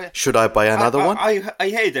this. Should I buy another one? I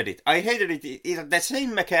hated it. The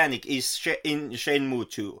same mechanic is in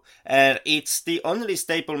Shenmue 2. It's the only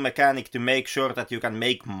staple mechanic to make sure that you can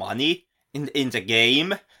make money in the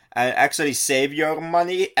game and actually save your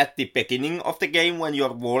money at the beginning of the game when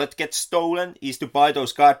your wallet gets stolen, is to buy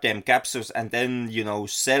those goddamn capsules and then,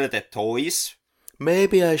 sell the toys.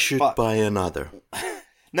 Maybe I should buy another.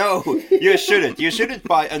 No, you shouldn't. You shouldn't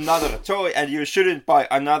buy another toy, and you shouldn't buy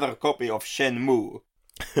another copy of Shenmue.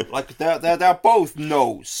 Like, they're both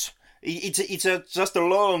no's. It's just a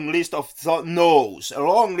long list of no's. A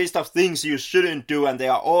long list of things you shouldn't do, and they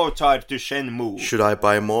are all tied to Shenmue. Should I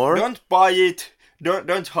buy more? Don't buy it.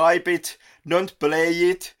 Don't hype it. Don't play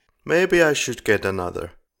it. Maybe I should get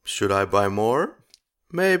another. Should I buy more?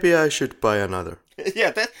 Maybe I should buy another.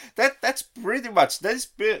 Yeah, that's pretty much. That is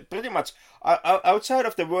pretty much outside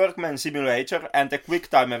of the workman simulator and the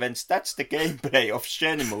QuickTime events. That's the gameplay of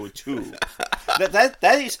Shenmue 2.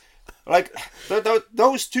 that is like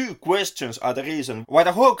those two questions are the reason why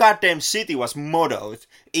the whole goddamn city was modeled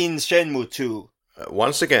in Shenmue 2.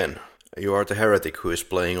 Once again, you are the heretic who is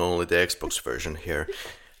playing only the Xbox version here.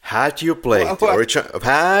 Had you played the original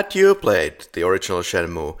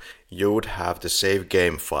Shenmue, you would have the save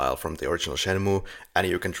game file from the original Shenmue, and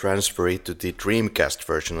you can transfer it to the Dreamcast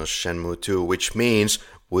version of Shenmue 2, which means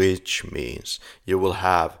you will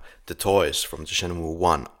have the toys from the Shenmue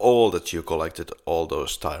 1, all that you collected, all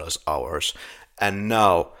those titles hours. And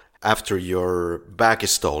now, after your bag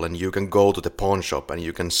is stolen, you can go to the pawn shop and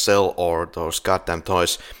you can sell all those goddamn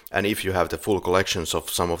toys. And if you have the full collections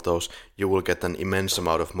of some of those, you will get an immense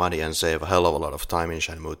amount of money and save a hell of a lot of time in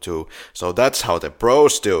Shenmue 2. So that's how the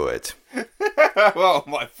pros do it. Oh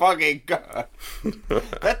my fucking god.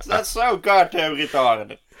 That's so goddamn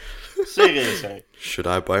retarded. Seriously. Should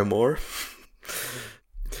I buy more?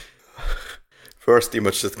 First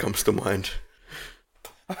image that comes to mind.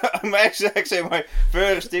 Actually, my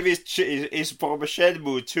first image is from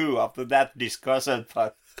Shenmue 2 after that discussion,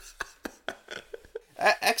 but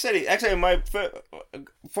actually, my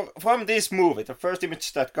from this movie, the first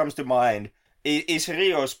image that comes to mind is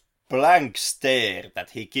Ryo's blank stare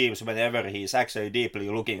that he gives whenever he's actually deeply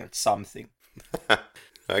looking at something.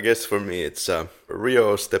 I guess for me it's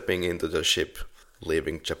Ryo stepping into the ship,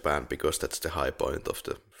 leaving Japan, because that's the high point of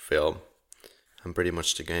the film and pretty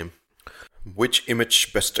much the game. Which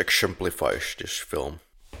image best exemplifies this film?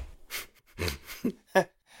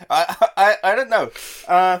 I don't know.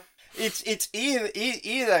 It's either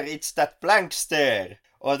it's that blank stare,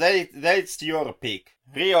 or that it's your pick.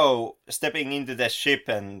 Ryo stepping into the ship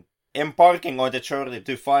and embarking on the journey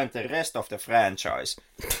to find the rest of the franchise.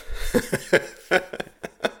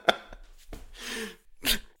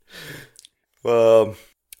 Well,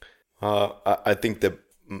 I think the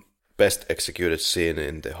best executed scene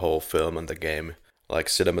in the whole film and the game, like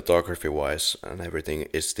cinematography wise and everything,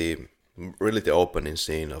 is the opening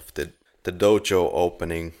scene of the dojo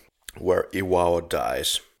opening where Iwao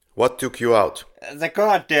dies. What took you out? The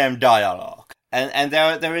goddamn dialogue. And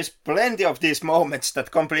there is plenty of these moments that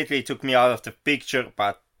completely took me out of the picture,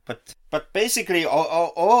 but basically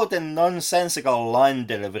all the nonsensical line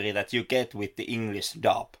delivery that you get with the English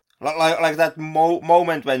dub. Like that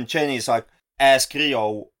moment when Chen is like, ask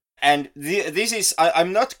Ryo. And this is,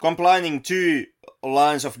 I'm not combining two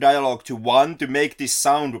lines of dialogue to one to make this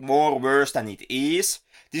sound more worse than it is.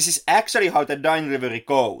 This is actually how the line delivery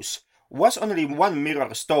goes. Was only one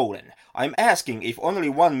mirror stolen? I'm asking if only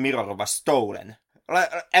one mirror was stolen.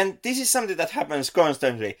 And this is something that happens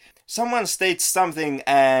constantly. Someone states something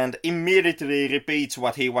and immediately repeats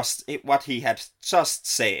what he had just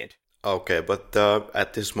said. Okay, but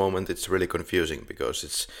at this moment it's really confusing because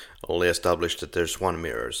it's only established that there's one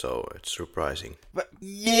mirror, so it's surprising. But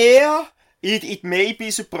yeah, it may be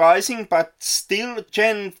surprising, but still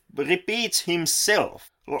Chen repeats himself,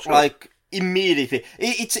 sure. Like immediately.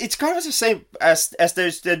 It's kind of the same as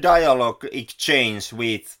there's the dialogue exchange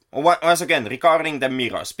with, once again, regarding the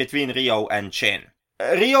mirrors between Ryo and Chen.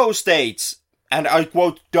 Ryo states, and I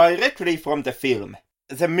quote directly from the film,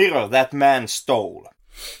 "The mirror that man stole."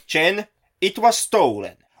 Chen, it was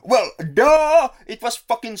stolen. Well, duh! It was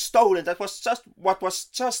fucking stolen. That was just what was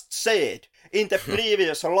just said in the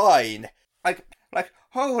previous line. Like,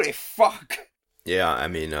 holy fuck. Yeah, I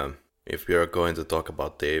mean, if we are going to talk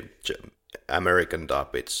about the American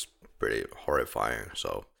dub, it's pretty horrifying,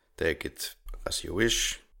 so take it as you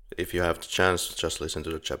wish. If you have the chance, just listen to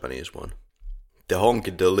the Japanese one. The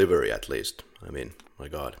honky delivery, at least. I mean, my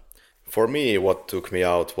god. For me, what took me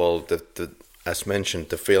out, well, as mentioned,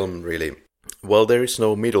 the film really... Well, there is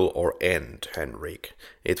no middle or end, Henrik.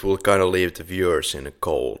 It will kind of leave the viewers in a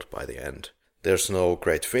cold by the end. There's no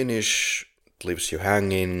great finish, it leaves you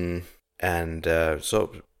hanging, and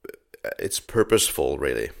so it's purposeful,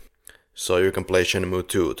 really. So you can play Shenmue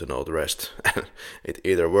 2 to know the rest. It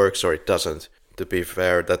either works or it doesn't. To be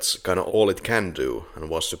fair, that's kind of all it can do and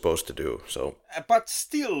was supposed to do, so... But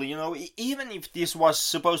still, even if this was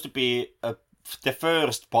supposed to be the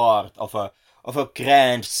first part of a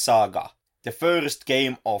grand saga, the first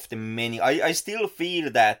game of the many, I still feel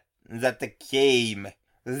that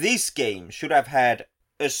this game should have had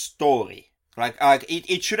a story. Like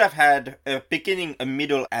it should have had a beginning, a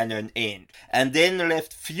middle, and an end. And then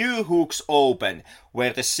left few hooks open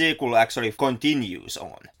where the sequel actually continues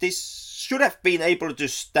on. This should have been able to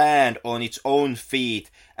stand on its own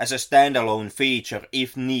feet as a standalone feature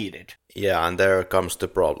if needed. Yeah, and there comes the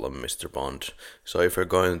problem, Mr. Bond. So if you're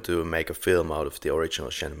going to make a film out of the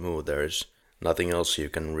original Shenmue, there's nothing else you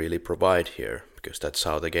can really provide here, because that's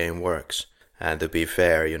how the game works. And to be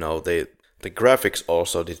fair, the graphics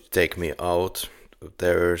also did take me out.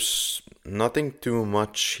 There's nothing too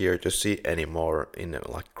much here to see anymore in a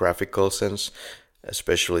graphical sense,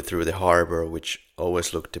 especially through the harbor, which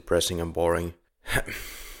always looked depressing and boring.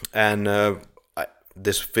 And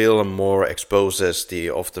this film more exposes the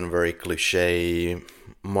often very cliché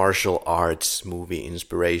martial arts movie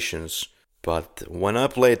inspirations. But when I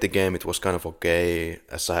played the game, it was kind of okay,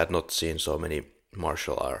 as I had not seen so many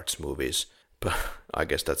martial arts movies. But I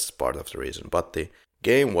guess that's part of the reason. But the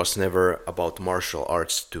game was never about martial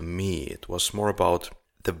arts to me. It was more about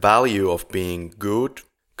the value of being good,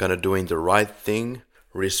 kind of doing the right thing,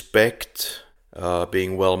 respect,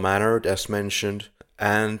 being well-mannered, as mentioned,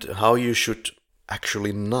 and how you should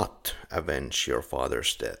actually not avenge your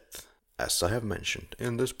father's death, as I have mentioned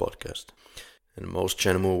in this podcast. And most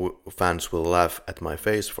Shenmue fans will laugh at my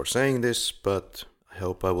face for saying this, but I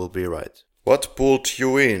hope I will be right. What pulled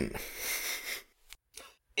you in?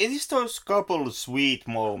 It is those couple sweet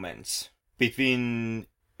moments between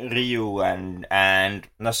Ryu and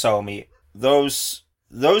Nozomi. Those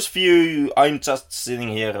few I'm just sitting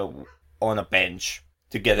here on a bench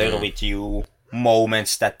together with you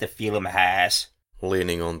moments that the film has.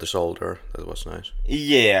 Leaning on the shoulder, that was nice.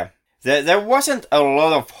 Yeah. There wasn't a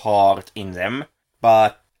lot of heart in them,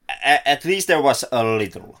 but at least there was a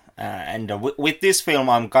little. And with this film,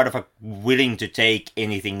 I'm kind of willing to take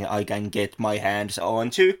anything I can get my hands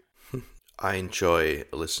onto. I enjoy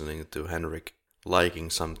listening to Henrik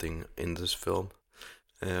liking something in this film.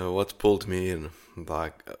 What pulled me in?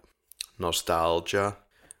 Nostalgia.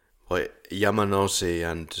 Well, Yamanoshi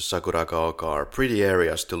and Sakuragaoka are pretty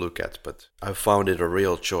areas to look at, but I found it a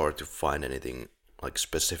real chore to find anything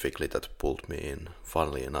specifically that pulled me in,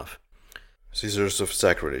 funnily enough. Scissors of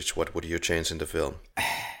Sacrilege, what would you change in the film?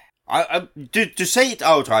 To say it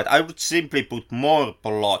outright, I would simply put more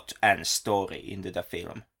plot and story into the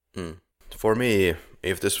film. For me,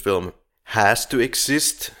 if this film has to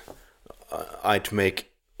exist, I'd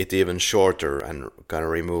make it even shorter and kind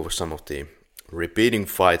of remove some of the repeating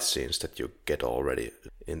fight scenes that you get already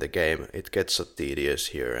in the game. It gets so tedious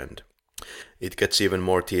here, and it gets even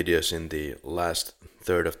more tedious in the last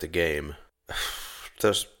third of the game.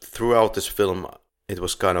 Throughout this film, it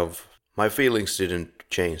was kind of... My feelings didn't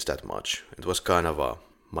change that much. It was kind of a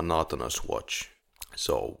monotonous watch.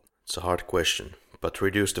 So, it's a hard question. But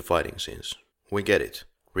reduce the fighting scenes. We get it.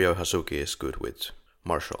 Ryo Hazuki is good with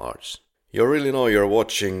martial arts. You really know you're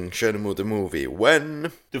watching Shenmue the movie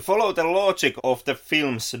when... To follow the logic of the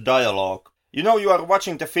film's dialogue, you know you are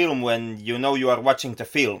watching the film when you know you are watching the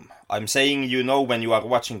film. I'm saying you know when you are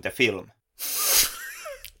watching the film.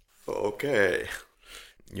 Okay.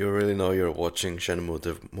 You really know you're watching Shenmue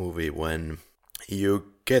the movie when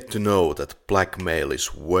you get to know that blackmail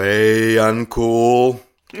is way uncool.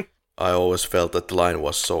 I always felt that the line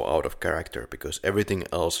was so out of character because everything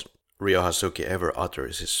else Ryo Hazuki ever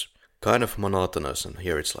utters is kind of monotonous, and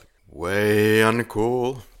here it's way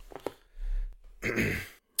uncool.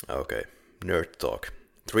 Okay, nerd talk.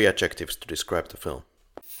 3 adjectives to describe the film.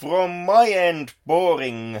 From my end,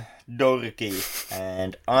 boring, dorky,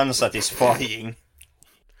 and unsatisfying.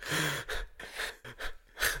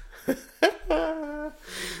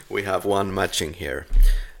 We have one matching here.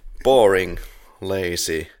 Boring,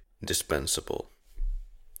 lazy, dispensable.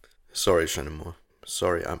 Sorry, Shenmue.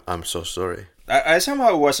 Sorry, I'm so sorry. I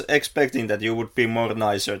somehow was expecting that you would be more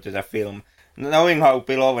nicer to the film knowing how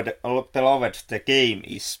beloved the game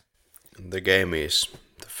is. The game is,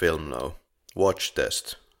 the film no. Watch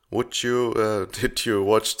test. Would you, did you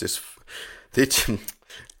watch this? Did you?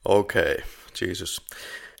 Okay, Jesus.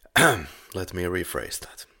 Let me rephrase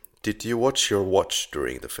that. Did you watch your watch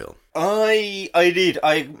during the film? I did.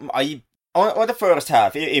 On the first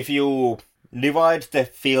half, if you divide the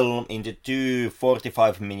film into two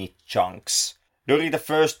 45-minute chunks. During the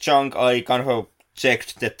first chunk, I kind of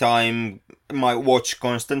checked the time, my watch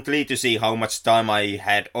constantly to see how much time I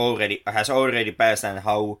has already passed and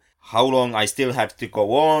how long I still had to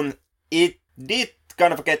go on. It did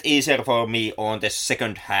kind of get easier for me on the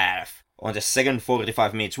second half, on the second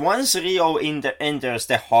 45 minutes. Once Rio enters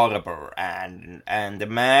the harbor and the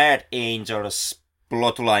Mad Angel's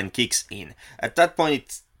plotline kicks in, at that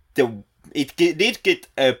point it did get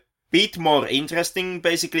a bit more interesting,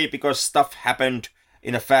 basically, because stuff happened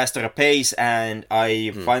in a faster pace, and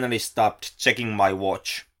I finally stopped checking my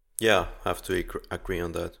watch. Yeah, have to agree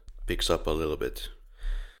on that. Picks up a little bit.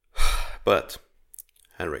 But,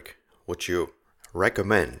 Henrik, would you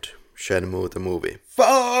recommend Shenmue the movie?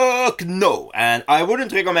 Fuck no! And I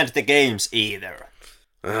wouldn't recommend the games either.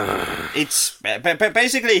 It's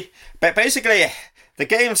basically the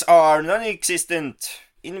games are non-existent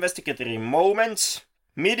investigatory moments,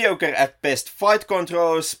 mediocre at best fight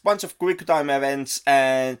controls, bunch of quick time events,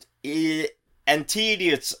 and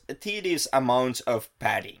tedious amounts of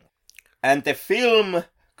padding. And the film,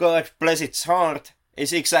 God bless its heart,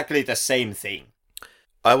 is exactly the same thing.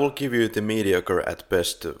 I will give you the mediocre at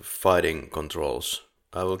best fighting controls.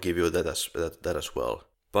 I will give you that as well.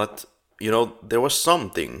 But, there was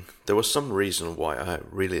some reason why I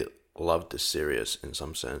really loved this series in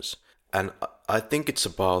some sense. And I think it's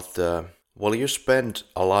about, you spend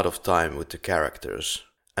a lot of time with the characters,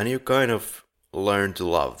 and you kind of learn to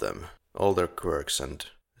love them, all their quirks and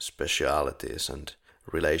specialities and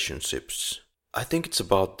relationships. I think it's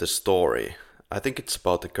about the story. I think it's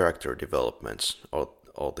about the character developments,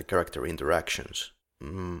 or the character interactions,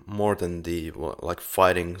 more than the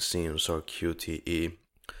fighting scenes or QTE.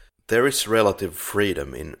 There is relative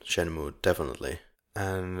freedom in Shenmue, definitely,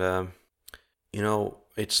 and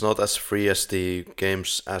it's not as free as the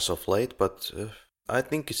games as of late, but I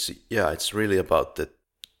think it's really about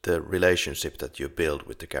the relationship that you build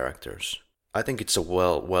with the characters. I think it's a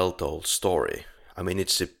well told story. I mean,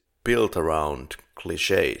 it's built around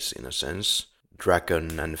cliches in a sense.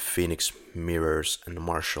 Dragon and phoenix mirrors and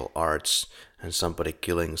martial arts and somebody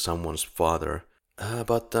killing someone's father.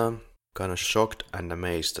 But kind of shocked and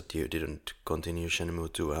amazed that you didn't continue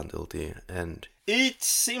Shenmue 2 until the end. It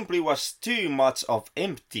simply was too much of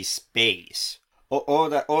empty space. Or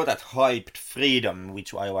that hyped freedom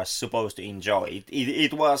which I was supposed to enjoy.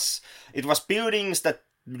 It was buildings that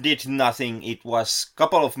did nothing. It was a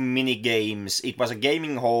couple of mini games. It was a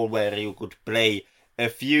gaming hall where you could play a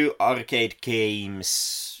few arcade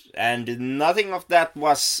games, and nothing of that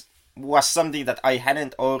was something that I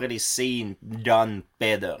hadn't already seen done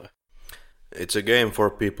better. It's a game for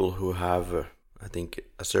people who have, I think,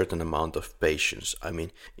 a certain amount of patience. I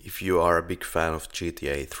mean, if you are a big fan of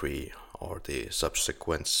GTA 3 or the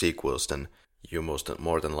subsequent sequels, then you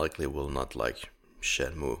more than likely will not like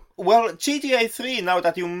Shenmue. Well, GTA 3, now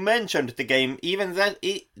that you mentioned the game, even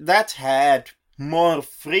that had more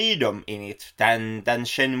freedom in it than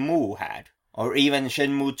Shenmue had. Or even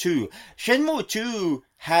Shenmue 2. Shenmue 2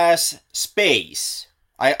 has space.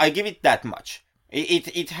 I give it that much.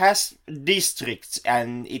 It has districts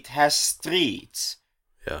and it has streets.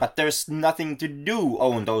 Yeah. But there's nothing to do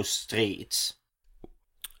on those streets.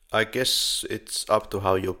 I guess it's up to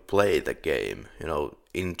how you play the game.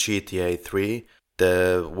 In GTA 3,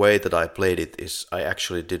 the way that I played it is I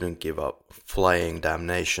actually didn't give a flying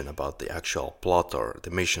damnation about the actual plot or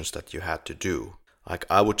the missions that you had to do.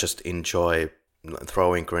 I would just enjoy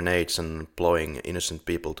throwing grenades and blowing innocent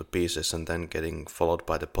people to pieces and then getting followed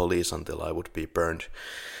by the police until I would be burned.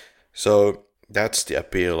 So that's the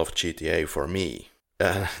appeal of GTA for me.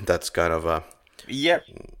 That's kind of a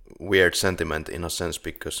weird sentiment in a sense,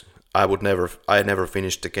 because I never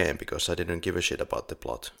finished the game because I didn't give a shit about the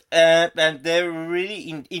plot. And there really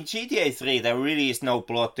in GTA 3 there really is no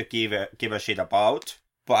plot to give a shit about.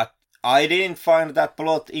 But I didn't find that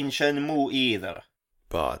plot in Shenmue either.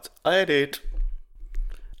 But I did.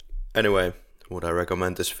 Anyway, would I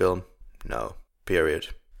recommend this film? No. Period.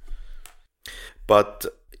 But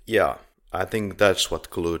yeah, I think that's what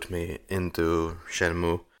glued me into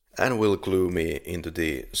Shenmue. And will glue me into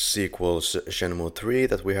the sequels Shenmue 3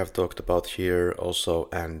 that we have talked about here also,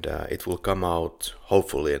 and it will come out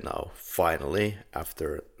hopefully now, finally,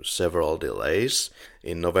 after several delays,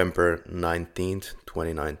 in November 19th,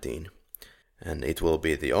 2019. And it will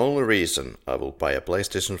be the only reason I will buy a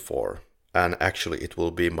PlayStation 4. And actually it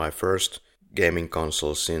will be my first gaming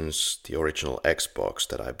console since the original Xbox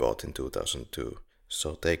that I bought in 2002.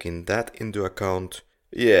 So taking that into account,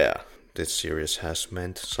 yeah, this series has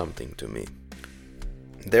meant something to me.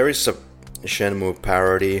 There is a Shenmue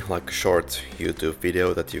parody, like a short YouTube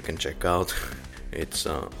video that you can check out. It's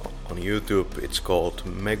on YouTube, it's called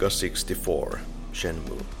Mega 64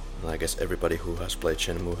 Shenmue. And I guess everybody who has played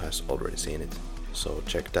Shenmue has already seen it. So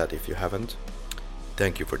check that if you haven't.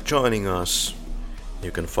 Thank you for joining us.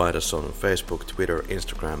 You can find us on Facebook, Twitter,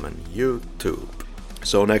 Instagram and YouTube.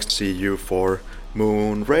 So next see you for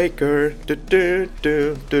Moonraker.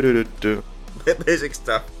 Basic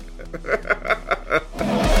stuff.